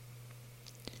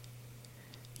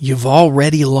 You've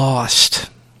already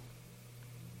lost.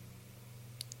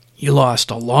 You lost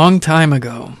a long time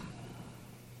ago.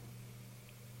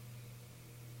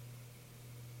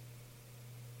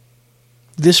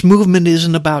 This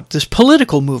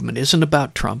political movement isn't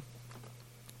about Trump.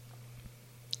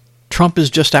 Trump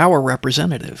is just our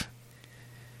representative.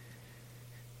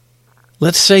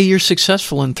 Let's say you're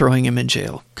successful in throwing him in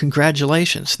jail.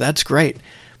 Congratulations, that's great.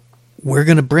 We're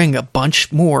going to bring a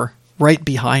bunch more right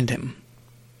behind him.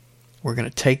 We're going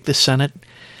to take the Senate.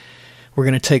 We're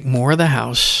going to take more of the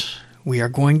House. We are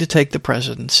going to take the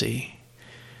presidency.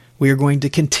 We are going to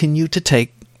continue to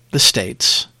take the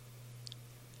states.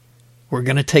 We're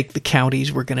going to take the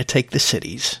counties. We're going to take the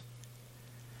cities.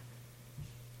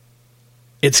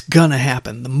 It's going to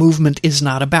happen. The movement is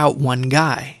not about one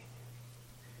guy.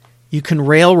 You can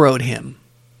railroad him.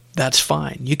 That's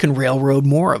fine. You can railroad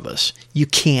more of us. You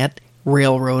can't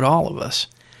railroad all of us.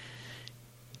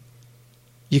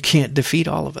 You can't defeat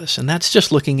all of us. And that's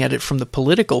just looking at it from the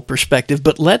political perspective.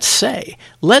 But let's say,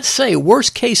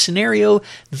 worst case scenario,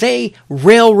 they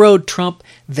railroad Trump,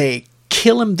 they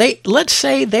kill him. Let's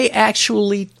say they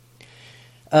actually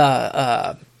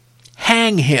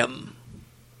hang him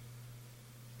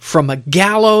from a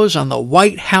gallows on the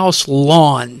White House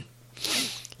lawn.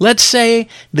 Let's say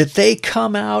that they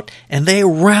come out and they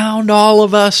round all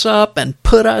of us up and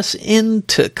put us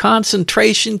into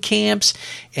concentration camps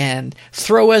and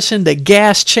throw us into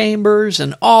gas chambers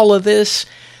and all of this.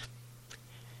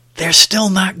 They're still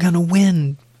not going to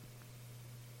win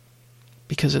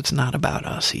because it's not about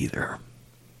us either.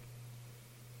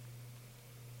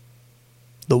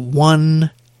 The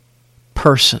one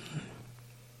person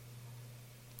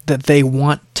that they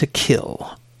want to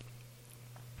kill,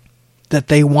 that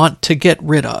they want to get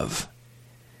rid of,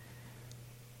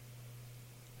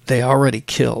 they already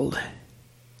killed.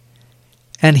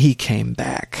 And he came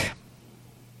back.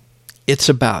 It's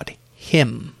about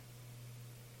him.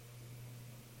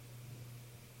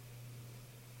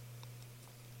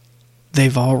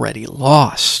 They've already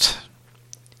lost.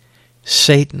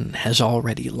 Satan has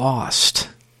already lost.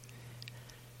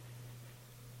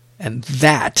 And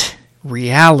that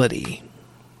reality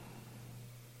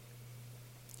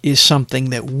is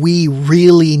something that we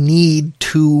really need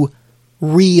to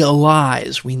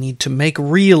realize. We need to make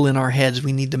real in our heads.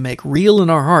 We need to make real in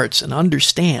our hearts and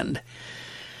understand.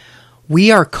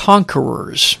 We are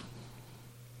conquerors.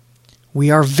 We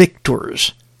are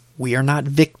victors. We are not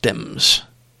victims.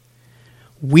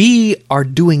 We are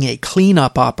doing a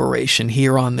cleanup operation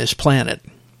here on this planet.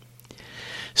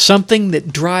 Something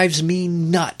that drives me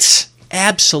nuts,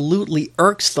 absolutely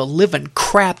irks the living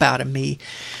crap out of me,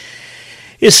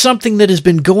 is something that has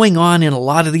been going on in a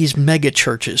lot of these mega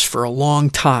churches for a long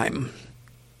time.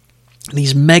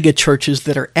 These mega churches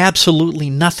that are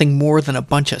absolutely nothing more than a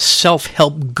bunch of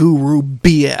self-help guru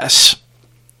BS.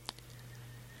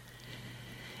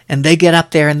 And they get up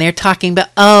there and they're talking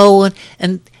about,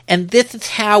 and and this is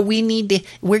how we're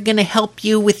going to help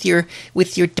you with your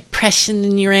depression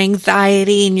and your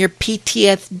anxiety and your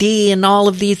PTSD and all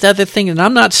of these other things. And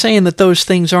I'm not saying that those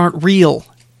things aren't real.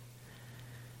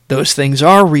 Those things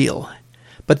are real.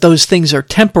 But those things are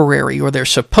temporary, or they're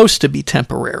supposed to be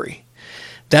temporary.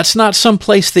 That's not some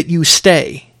place that you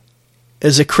stay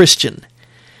as a Christian.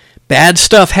 Bad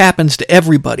stuff happens to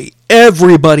everybody.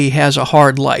 Everybody has a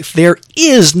hard life. There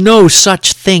is no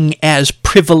such thing as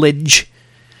privilege.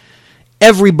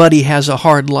 Everybody has a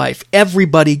hard life.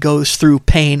 Everybody goes through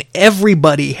pain.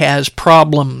 Everybody has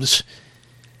problems.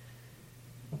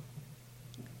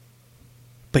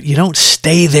 But you don't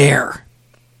stay there.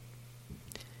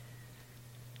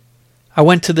 I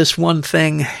went to this one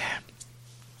thing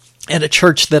at a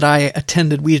church that I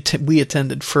attended. We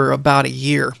attended for about a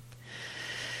year.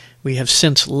 We have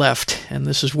since left, and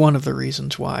this is one of the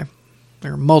reasons why.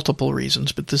 There are multiple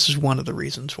reasons, but this is one of the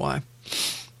reasons why.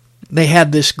 They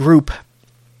had this group,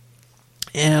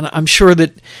 and I'm sure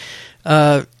that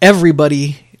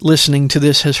everybody listening to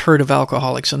this has heard of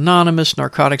Alcoholics Anonymous,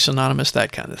 Narcotics Anonymous,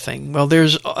 that kind of thing. Well,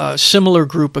 there's a similar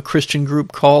group, a Christian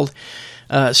group called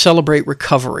Celebrate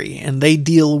Recovery, and they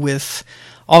deal with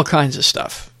all kinds of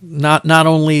stuff. Not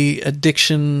only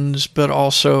addictions, but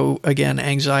also, again,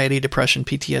 anxiety, depression,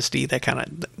 PTSD,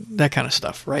 that kind of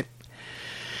stuff, right?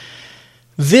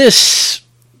 This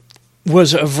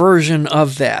was a version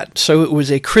of that. So it was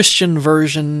a Christian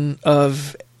version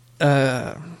of,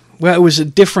 it was a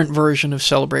different version of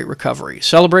Celebrate Recovery.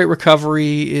 Celebrate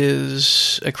Recovery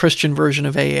is a Christian version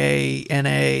of AA,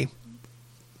 NA,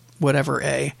 whatever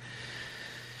A.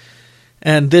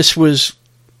 And this was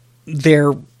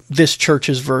this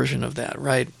church's version of that,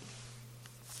 right?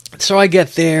 So I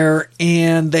get there,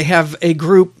 and they have a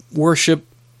group worship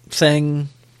thing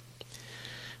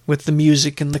with the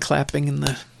music and the clapping and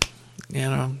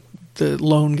the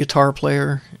lone guitar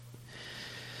player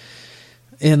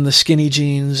in the skinny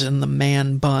jeans and the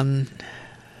man bun.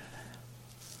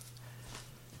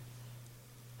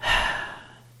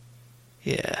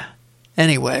 Yeah.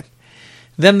 Anyway,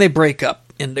 then they break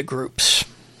up into groups.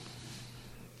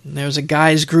 And there's a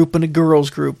guys group and a girls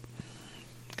group,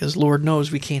 because Lord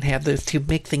knows we can't have those two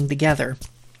mixing together.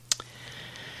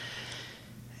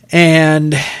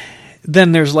 And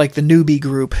then there's like the newbie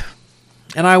group.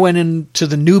 And I went into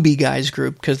the newbie guys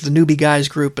group, because the newbie guys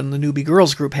group and the newbie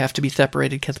girls group have to be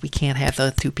separated, because we can't have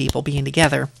those two people being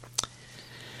together.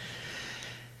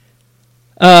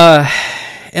 And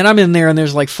I'm in there, and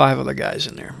there's like 5 other guys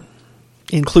in there,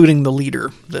 including the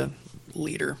leader.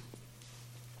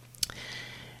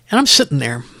 And I'm sitting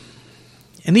there,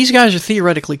 and these guys are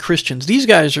theoretically Christians. These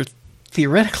guys are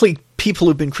theoretically people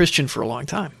who've been Christian for a long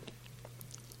time.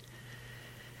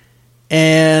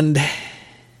 And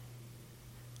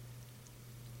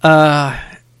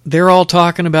they're all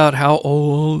talking about how,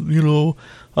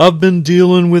 I've been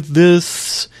dealing with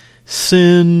this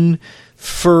sin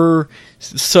for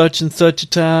such and such a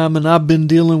time, and I've been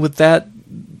dealing with that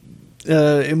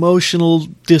emotional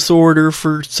disorder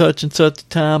for such and such a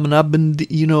time, and I've been,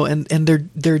 and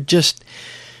they're just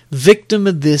victim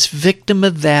of this, victim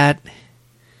of that.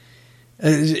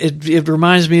 It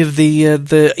reminds me of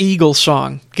the Eagle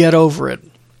song, "Get Over It."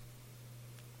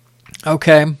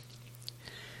 Okay,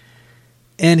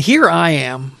 and here I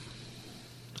am.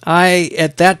 I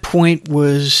at that point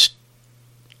was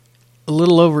a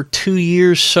little over 2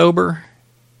 years sober.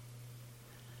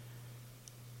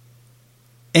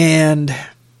 And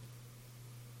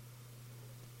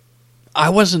I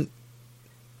wasn't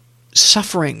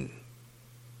suffering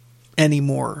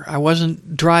anymore. I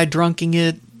wasn't dry drunking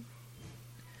it.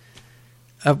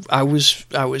 I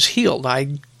was healed.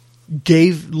 I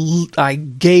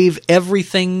gave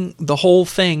everything, the whole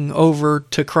thing, over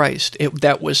to Christ.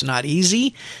 That was not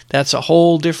easy. That's a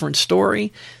whole different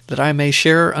story that I may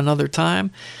share another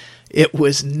time. It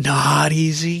was not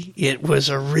easy. It was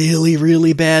a really,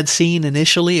 really bad scene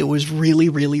initially. It was really,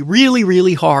 really, really,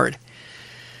 really hard.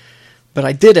 But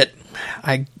I did it.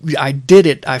 I did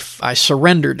it. I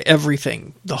surrendered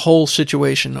everything, the whole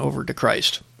situation, over to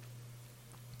Christ.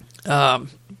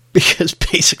 Because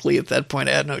basically at that point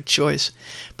I had no choice.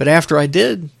 But after I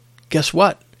did, guess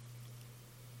what?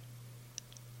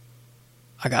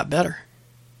 I got better.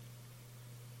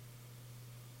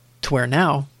 To where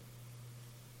now,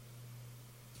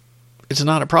 it's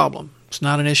not a problem. It's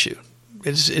not an issue.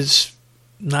 It's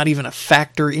not even a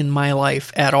factor in my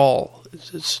life at all.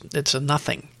 It's a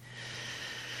nothing.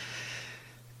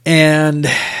 And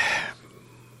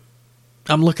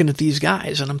I'm looking at these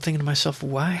guys and I'm thinking to myself,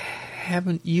 why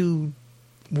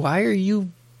are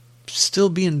you still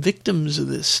being victims of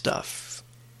this stuff?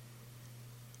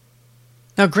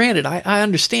 Now, granted, I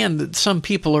understand that some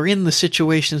people are in the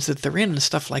situations that they're in and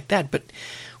stuff like that, but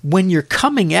when you're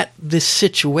coming at this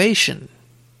situation,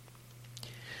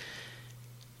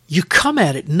 you come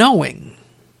at it knowing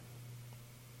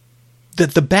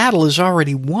that the battle is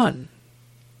already won.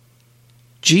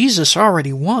 Jesus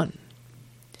already won.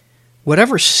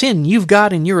 Whatever sin you've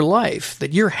got in your life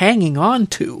that you're hanging on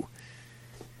to,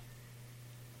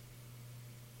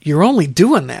 you're only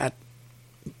doing that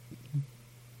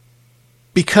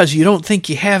because you don't think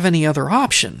you have any other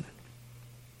option.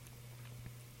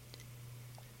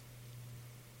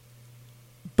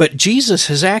 But Jesus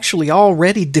has actually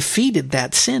already defeated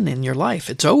that sin in your life.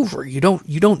 It's over. You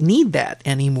don't need that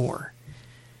anymore.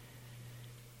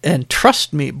 And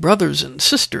trust me, brothers and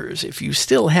sisters, if you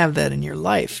still have that in your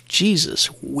life,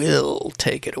 Jesus will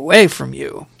take it away from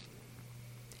you.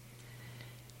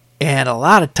 And a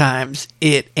lot of times,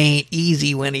 it ain't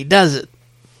easy when he does it.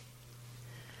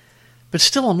 But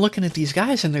still, I'm looking at these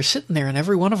guys, and they're sitting there, and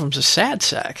every one of them's a sad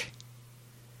sack.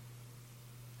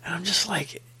 And I'm just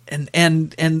like,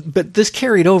 but this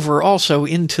carried over also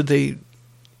into the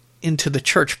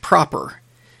church proper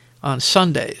on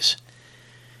Sundays.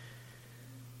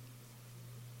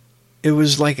 It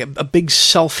was like a big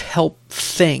self-help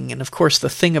thing. And of course, the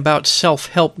thing about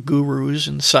self-help gurus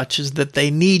and such is that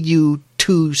they need you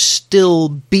to still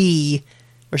be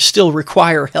or still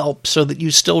require help so that you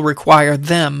still require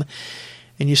them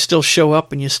and you still show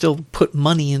up and you still put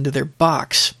money into their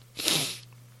box.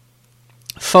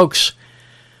 Folks,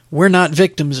 we're not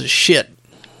victims of shit.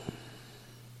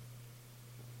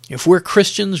 If we're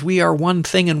Christians, we are one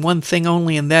thing and one thing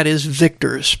only, and that is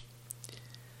victors.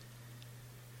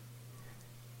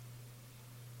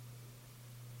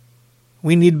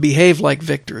 We need to behave like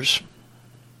victors.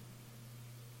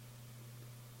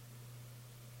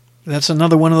 That's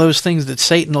another one of those things that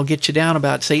Satan will get you down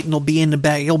about. Satan will be in the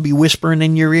back. He'll be whispering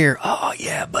in your ear, "Oh,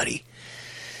 yeah, buddy.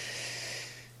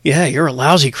 Yeah, you're a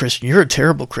lousy Christian. You're a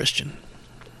terrible Christian.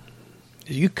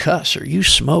 You cuss, or you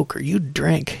smoke, or you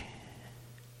drink,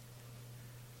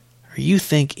 or you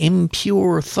think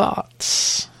impure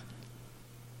thoughts,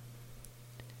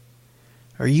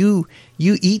 or you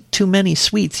eat too many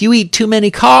sweets. You eat too many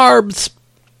carbs.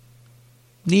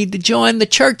 Need to join the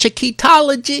Church of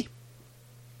Ketology."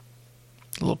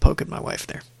 A little poke at my wife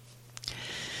there.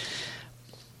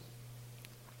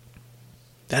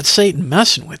 That's Satan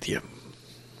messing with you.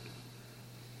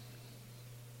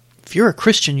 If you're a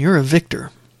Christian, you're a victor.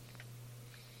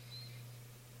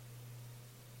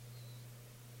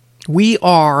 We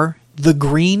are the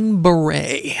Green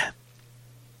Beret.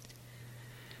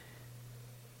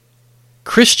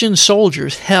 Christian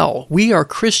soldiers, hell, we are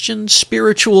Christian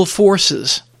spiritual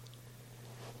forces.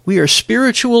 We are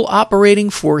spiritual operating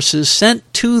forces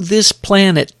sent to this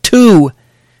planet to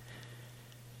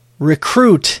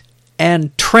recruit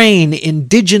and train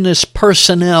indigenous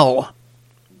personnel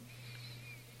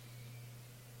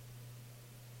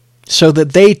so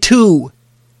that they too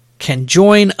can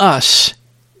join us.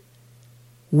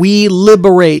 We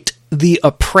liberate the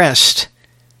oppressed.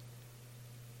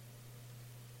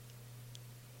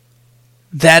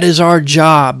 That is our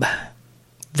job.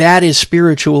 That is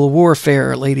spiritual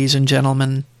warfare, ladies and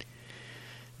gentlemen.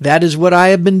 That is what I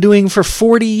have been doing for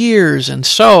 40 years, and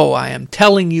so I am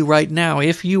telling you right now,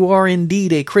 if you are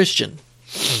indeed a Christian,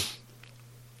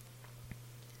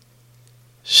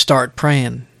 start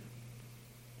praying.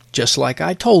 Just like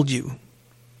I told you.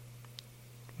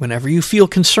 Whenever you feel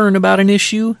concerned about an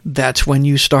issue, that's when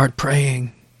you start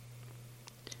praying.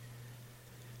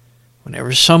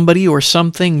 Whenever somebody or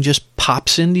something just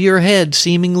pops into your head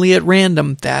seemingly at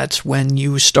random, that's when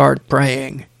you start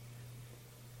praying.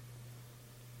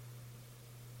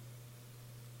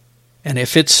 And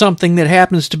if it's something that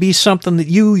happens to be something that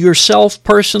you yourself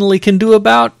personally can do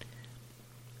about,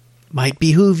 might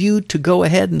behoove you to go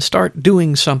ahead and start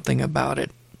doing something about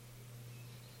it.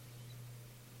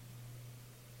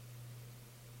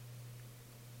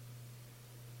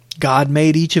 God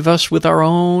made each of us with our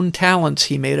own talents.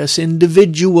 He made us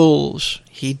individuals.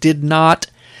 He did not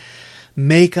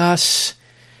make us...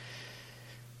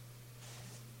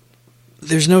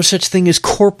 There's no such thing as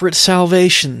corporate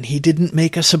salvation. He didn't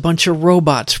make us a bunch of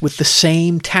robots with the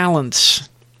same talents.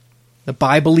 The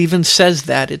Bible even says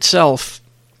that itself.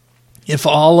 If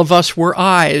all of us were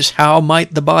eyes, how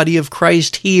might the body of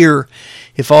Christ hear?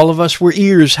 If all of us were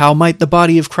ears, how might the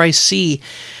body of Christ see?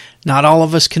 Not all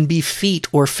of us can be feet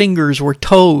or fingers or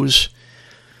toes.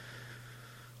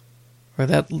 Or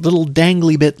that little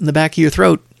dangly bit in the back of your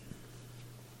throat.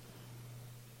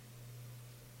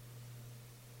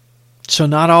 So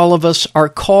not all of us are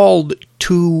called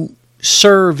to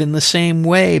serve in the same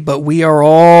way, but we are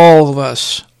all of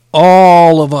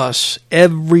us,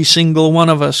 every single one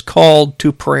of us called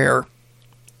to prayer.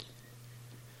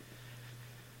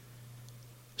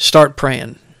 Start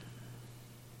praying.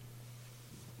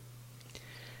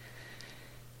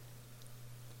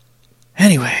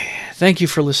 Anyway, thank you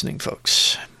for listening,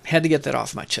 folks. Had to get that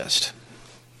off my chest.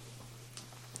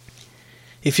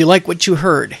 If you like what you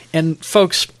heard, and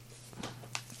folks,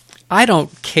 I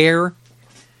don't care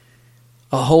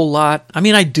a whole lot. I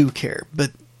mean, I do care,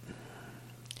 but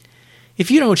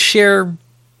if you don't share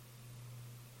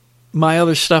my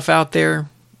other stuff out there,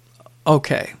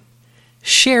 okay,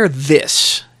 share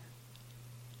this.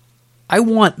 I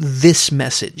want this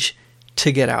message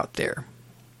to get out there.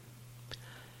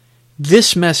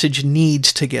 This message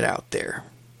needs to get out there.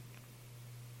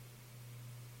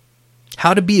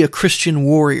 How to be a Christian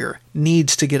warrior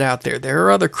needs to get out there. There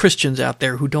are other Christians out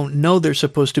there who don't know they're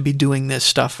supposed to be doing this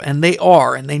stuff, and they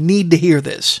are, and they need to hear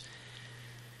this.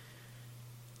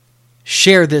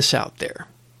 Share this out there.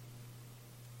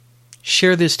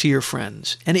 Share this to your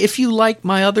friends. And if you like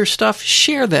my other stuff,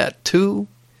 share that too,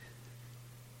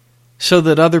 so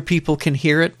that other people can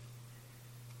hear it.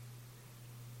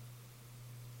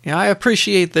 Yeah, I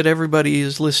appreciate that everybody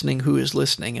is listening who is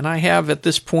listening, and I have at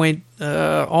this point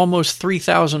almost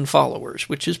 3,000 followers,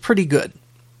 which is pretty good.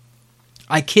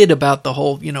 I kid about the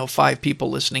whole, 5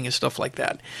 people listening and stuff like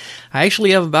that. I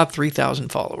actually have about 3,000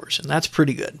 followers, and that's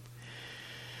pretty good.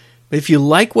 But if you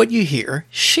like what you hear,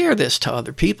 share this to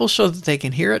other people so that they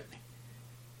can hear it.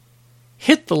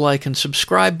 Hit the like and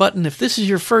subscribe button if this is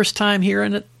your first time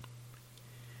hearing it.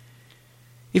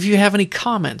 If you have any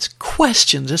comments,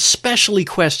 questions, especially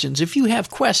questions, if you have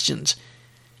questions,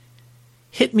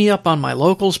 hit me up on my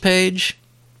locals page.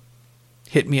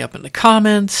 Hit me up in the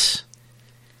comments.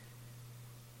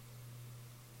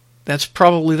 Those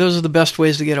are the best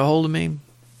ways to get a hold of me.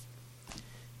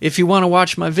 If you want to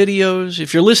watch my videos,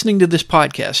 if you're listening to this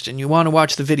podcast and you want to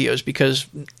watch the videos, because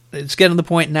it's getting to the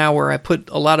point now where I put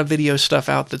a lot of video stuff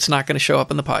out that's not going to show up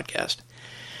in the podcast,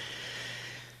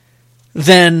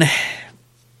 then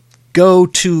go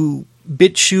to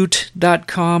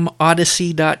BitChute.com,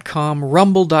 Odyssey.com,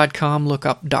 Rumble.com, look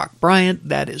up Doc Bryant.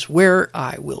 That is where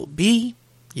I will be.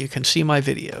 You can see my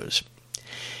videos.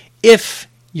 If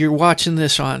you're watching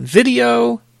this on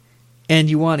video and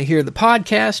you want to hear the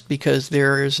podcast, because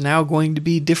there is now going to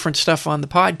be different stuff on the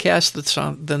podcast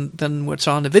than what's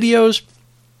on the videos,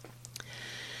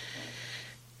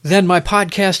 then my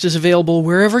podcast is available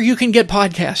wherever you can get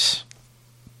podcasts,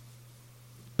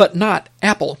 but not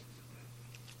Apple.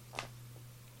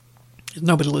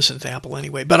 Nobody listens to Apple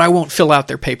anyway, but I won't fill out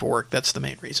their paperwork. That's the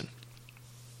main reason.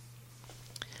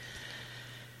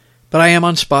 But I am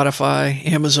on Spotify,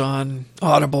 Amazon,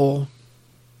 Audible,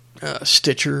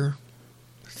 Stitcher.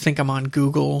 I think I'm on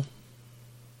Google.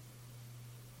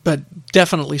 But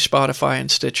definitely Spotify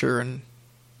and Stitcher and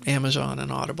Amazon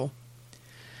and Audible.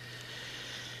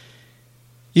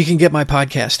 You can get my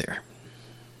podcast there.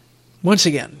 Once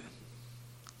again,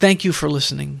 thank you for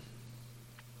listening.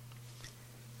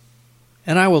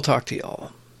 And I will talk to you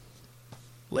all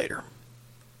later.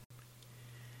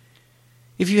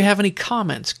 If you have any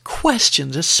comments,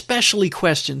 questions, especially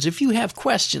questions, if you have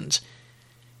questions,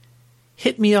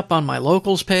 hit me up on my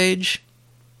locals page.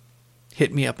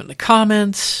 Hit me up in the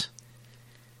comments.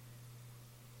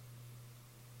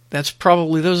 Those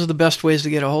are the best ways to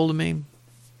get a hold of me.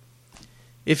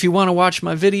 If you want to watch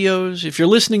my videos, if you're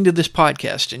listening to this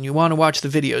podcast and you want to watch the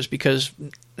videos, because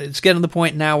it's getting to the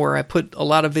point now where I put a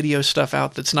lot of video stuff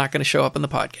out that's not going to show up in the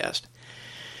podcast,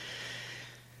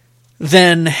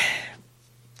 then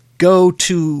go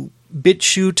to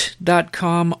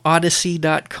BitChute.com,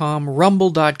 Odyssey.com,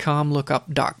 Rumble.com, look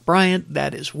up Doc Bryant.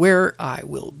 That is where I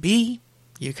will be.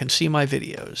 You can see my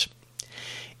videos.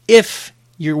 If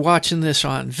you're watching this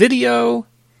on video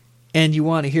and you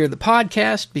want to hear the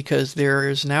podcast, because there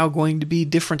is now going to be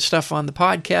different stuff on the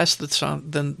podcast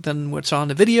than what's on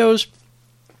the videos,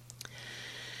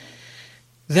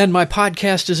 then my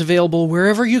podcast is available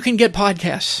wherever you can get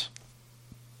podcasts,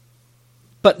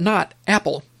 but not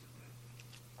Apple.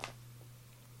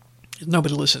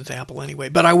 Nobody listens to Apple anyway,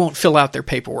 but I won't fill out their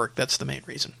paperwork. That's the main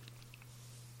reason.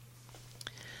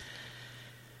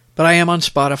 But I am on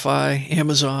Spotify,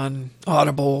 Amazon,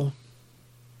 Audible,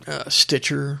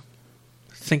 Stitcher.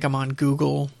 I think I'm on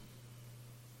Google.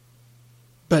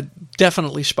 But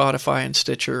definitely Spotify and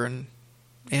Stitcher and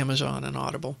Amazon and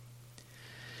Audible.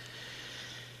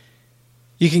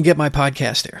 You can get my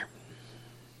podcast there.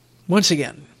 Once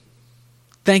again,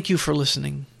 thank you for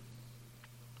listening.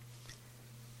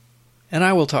 And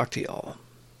I will talk to you all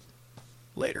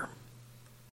later.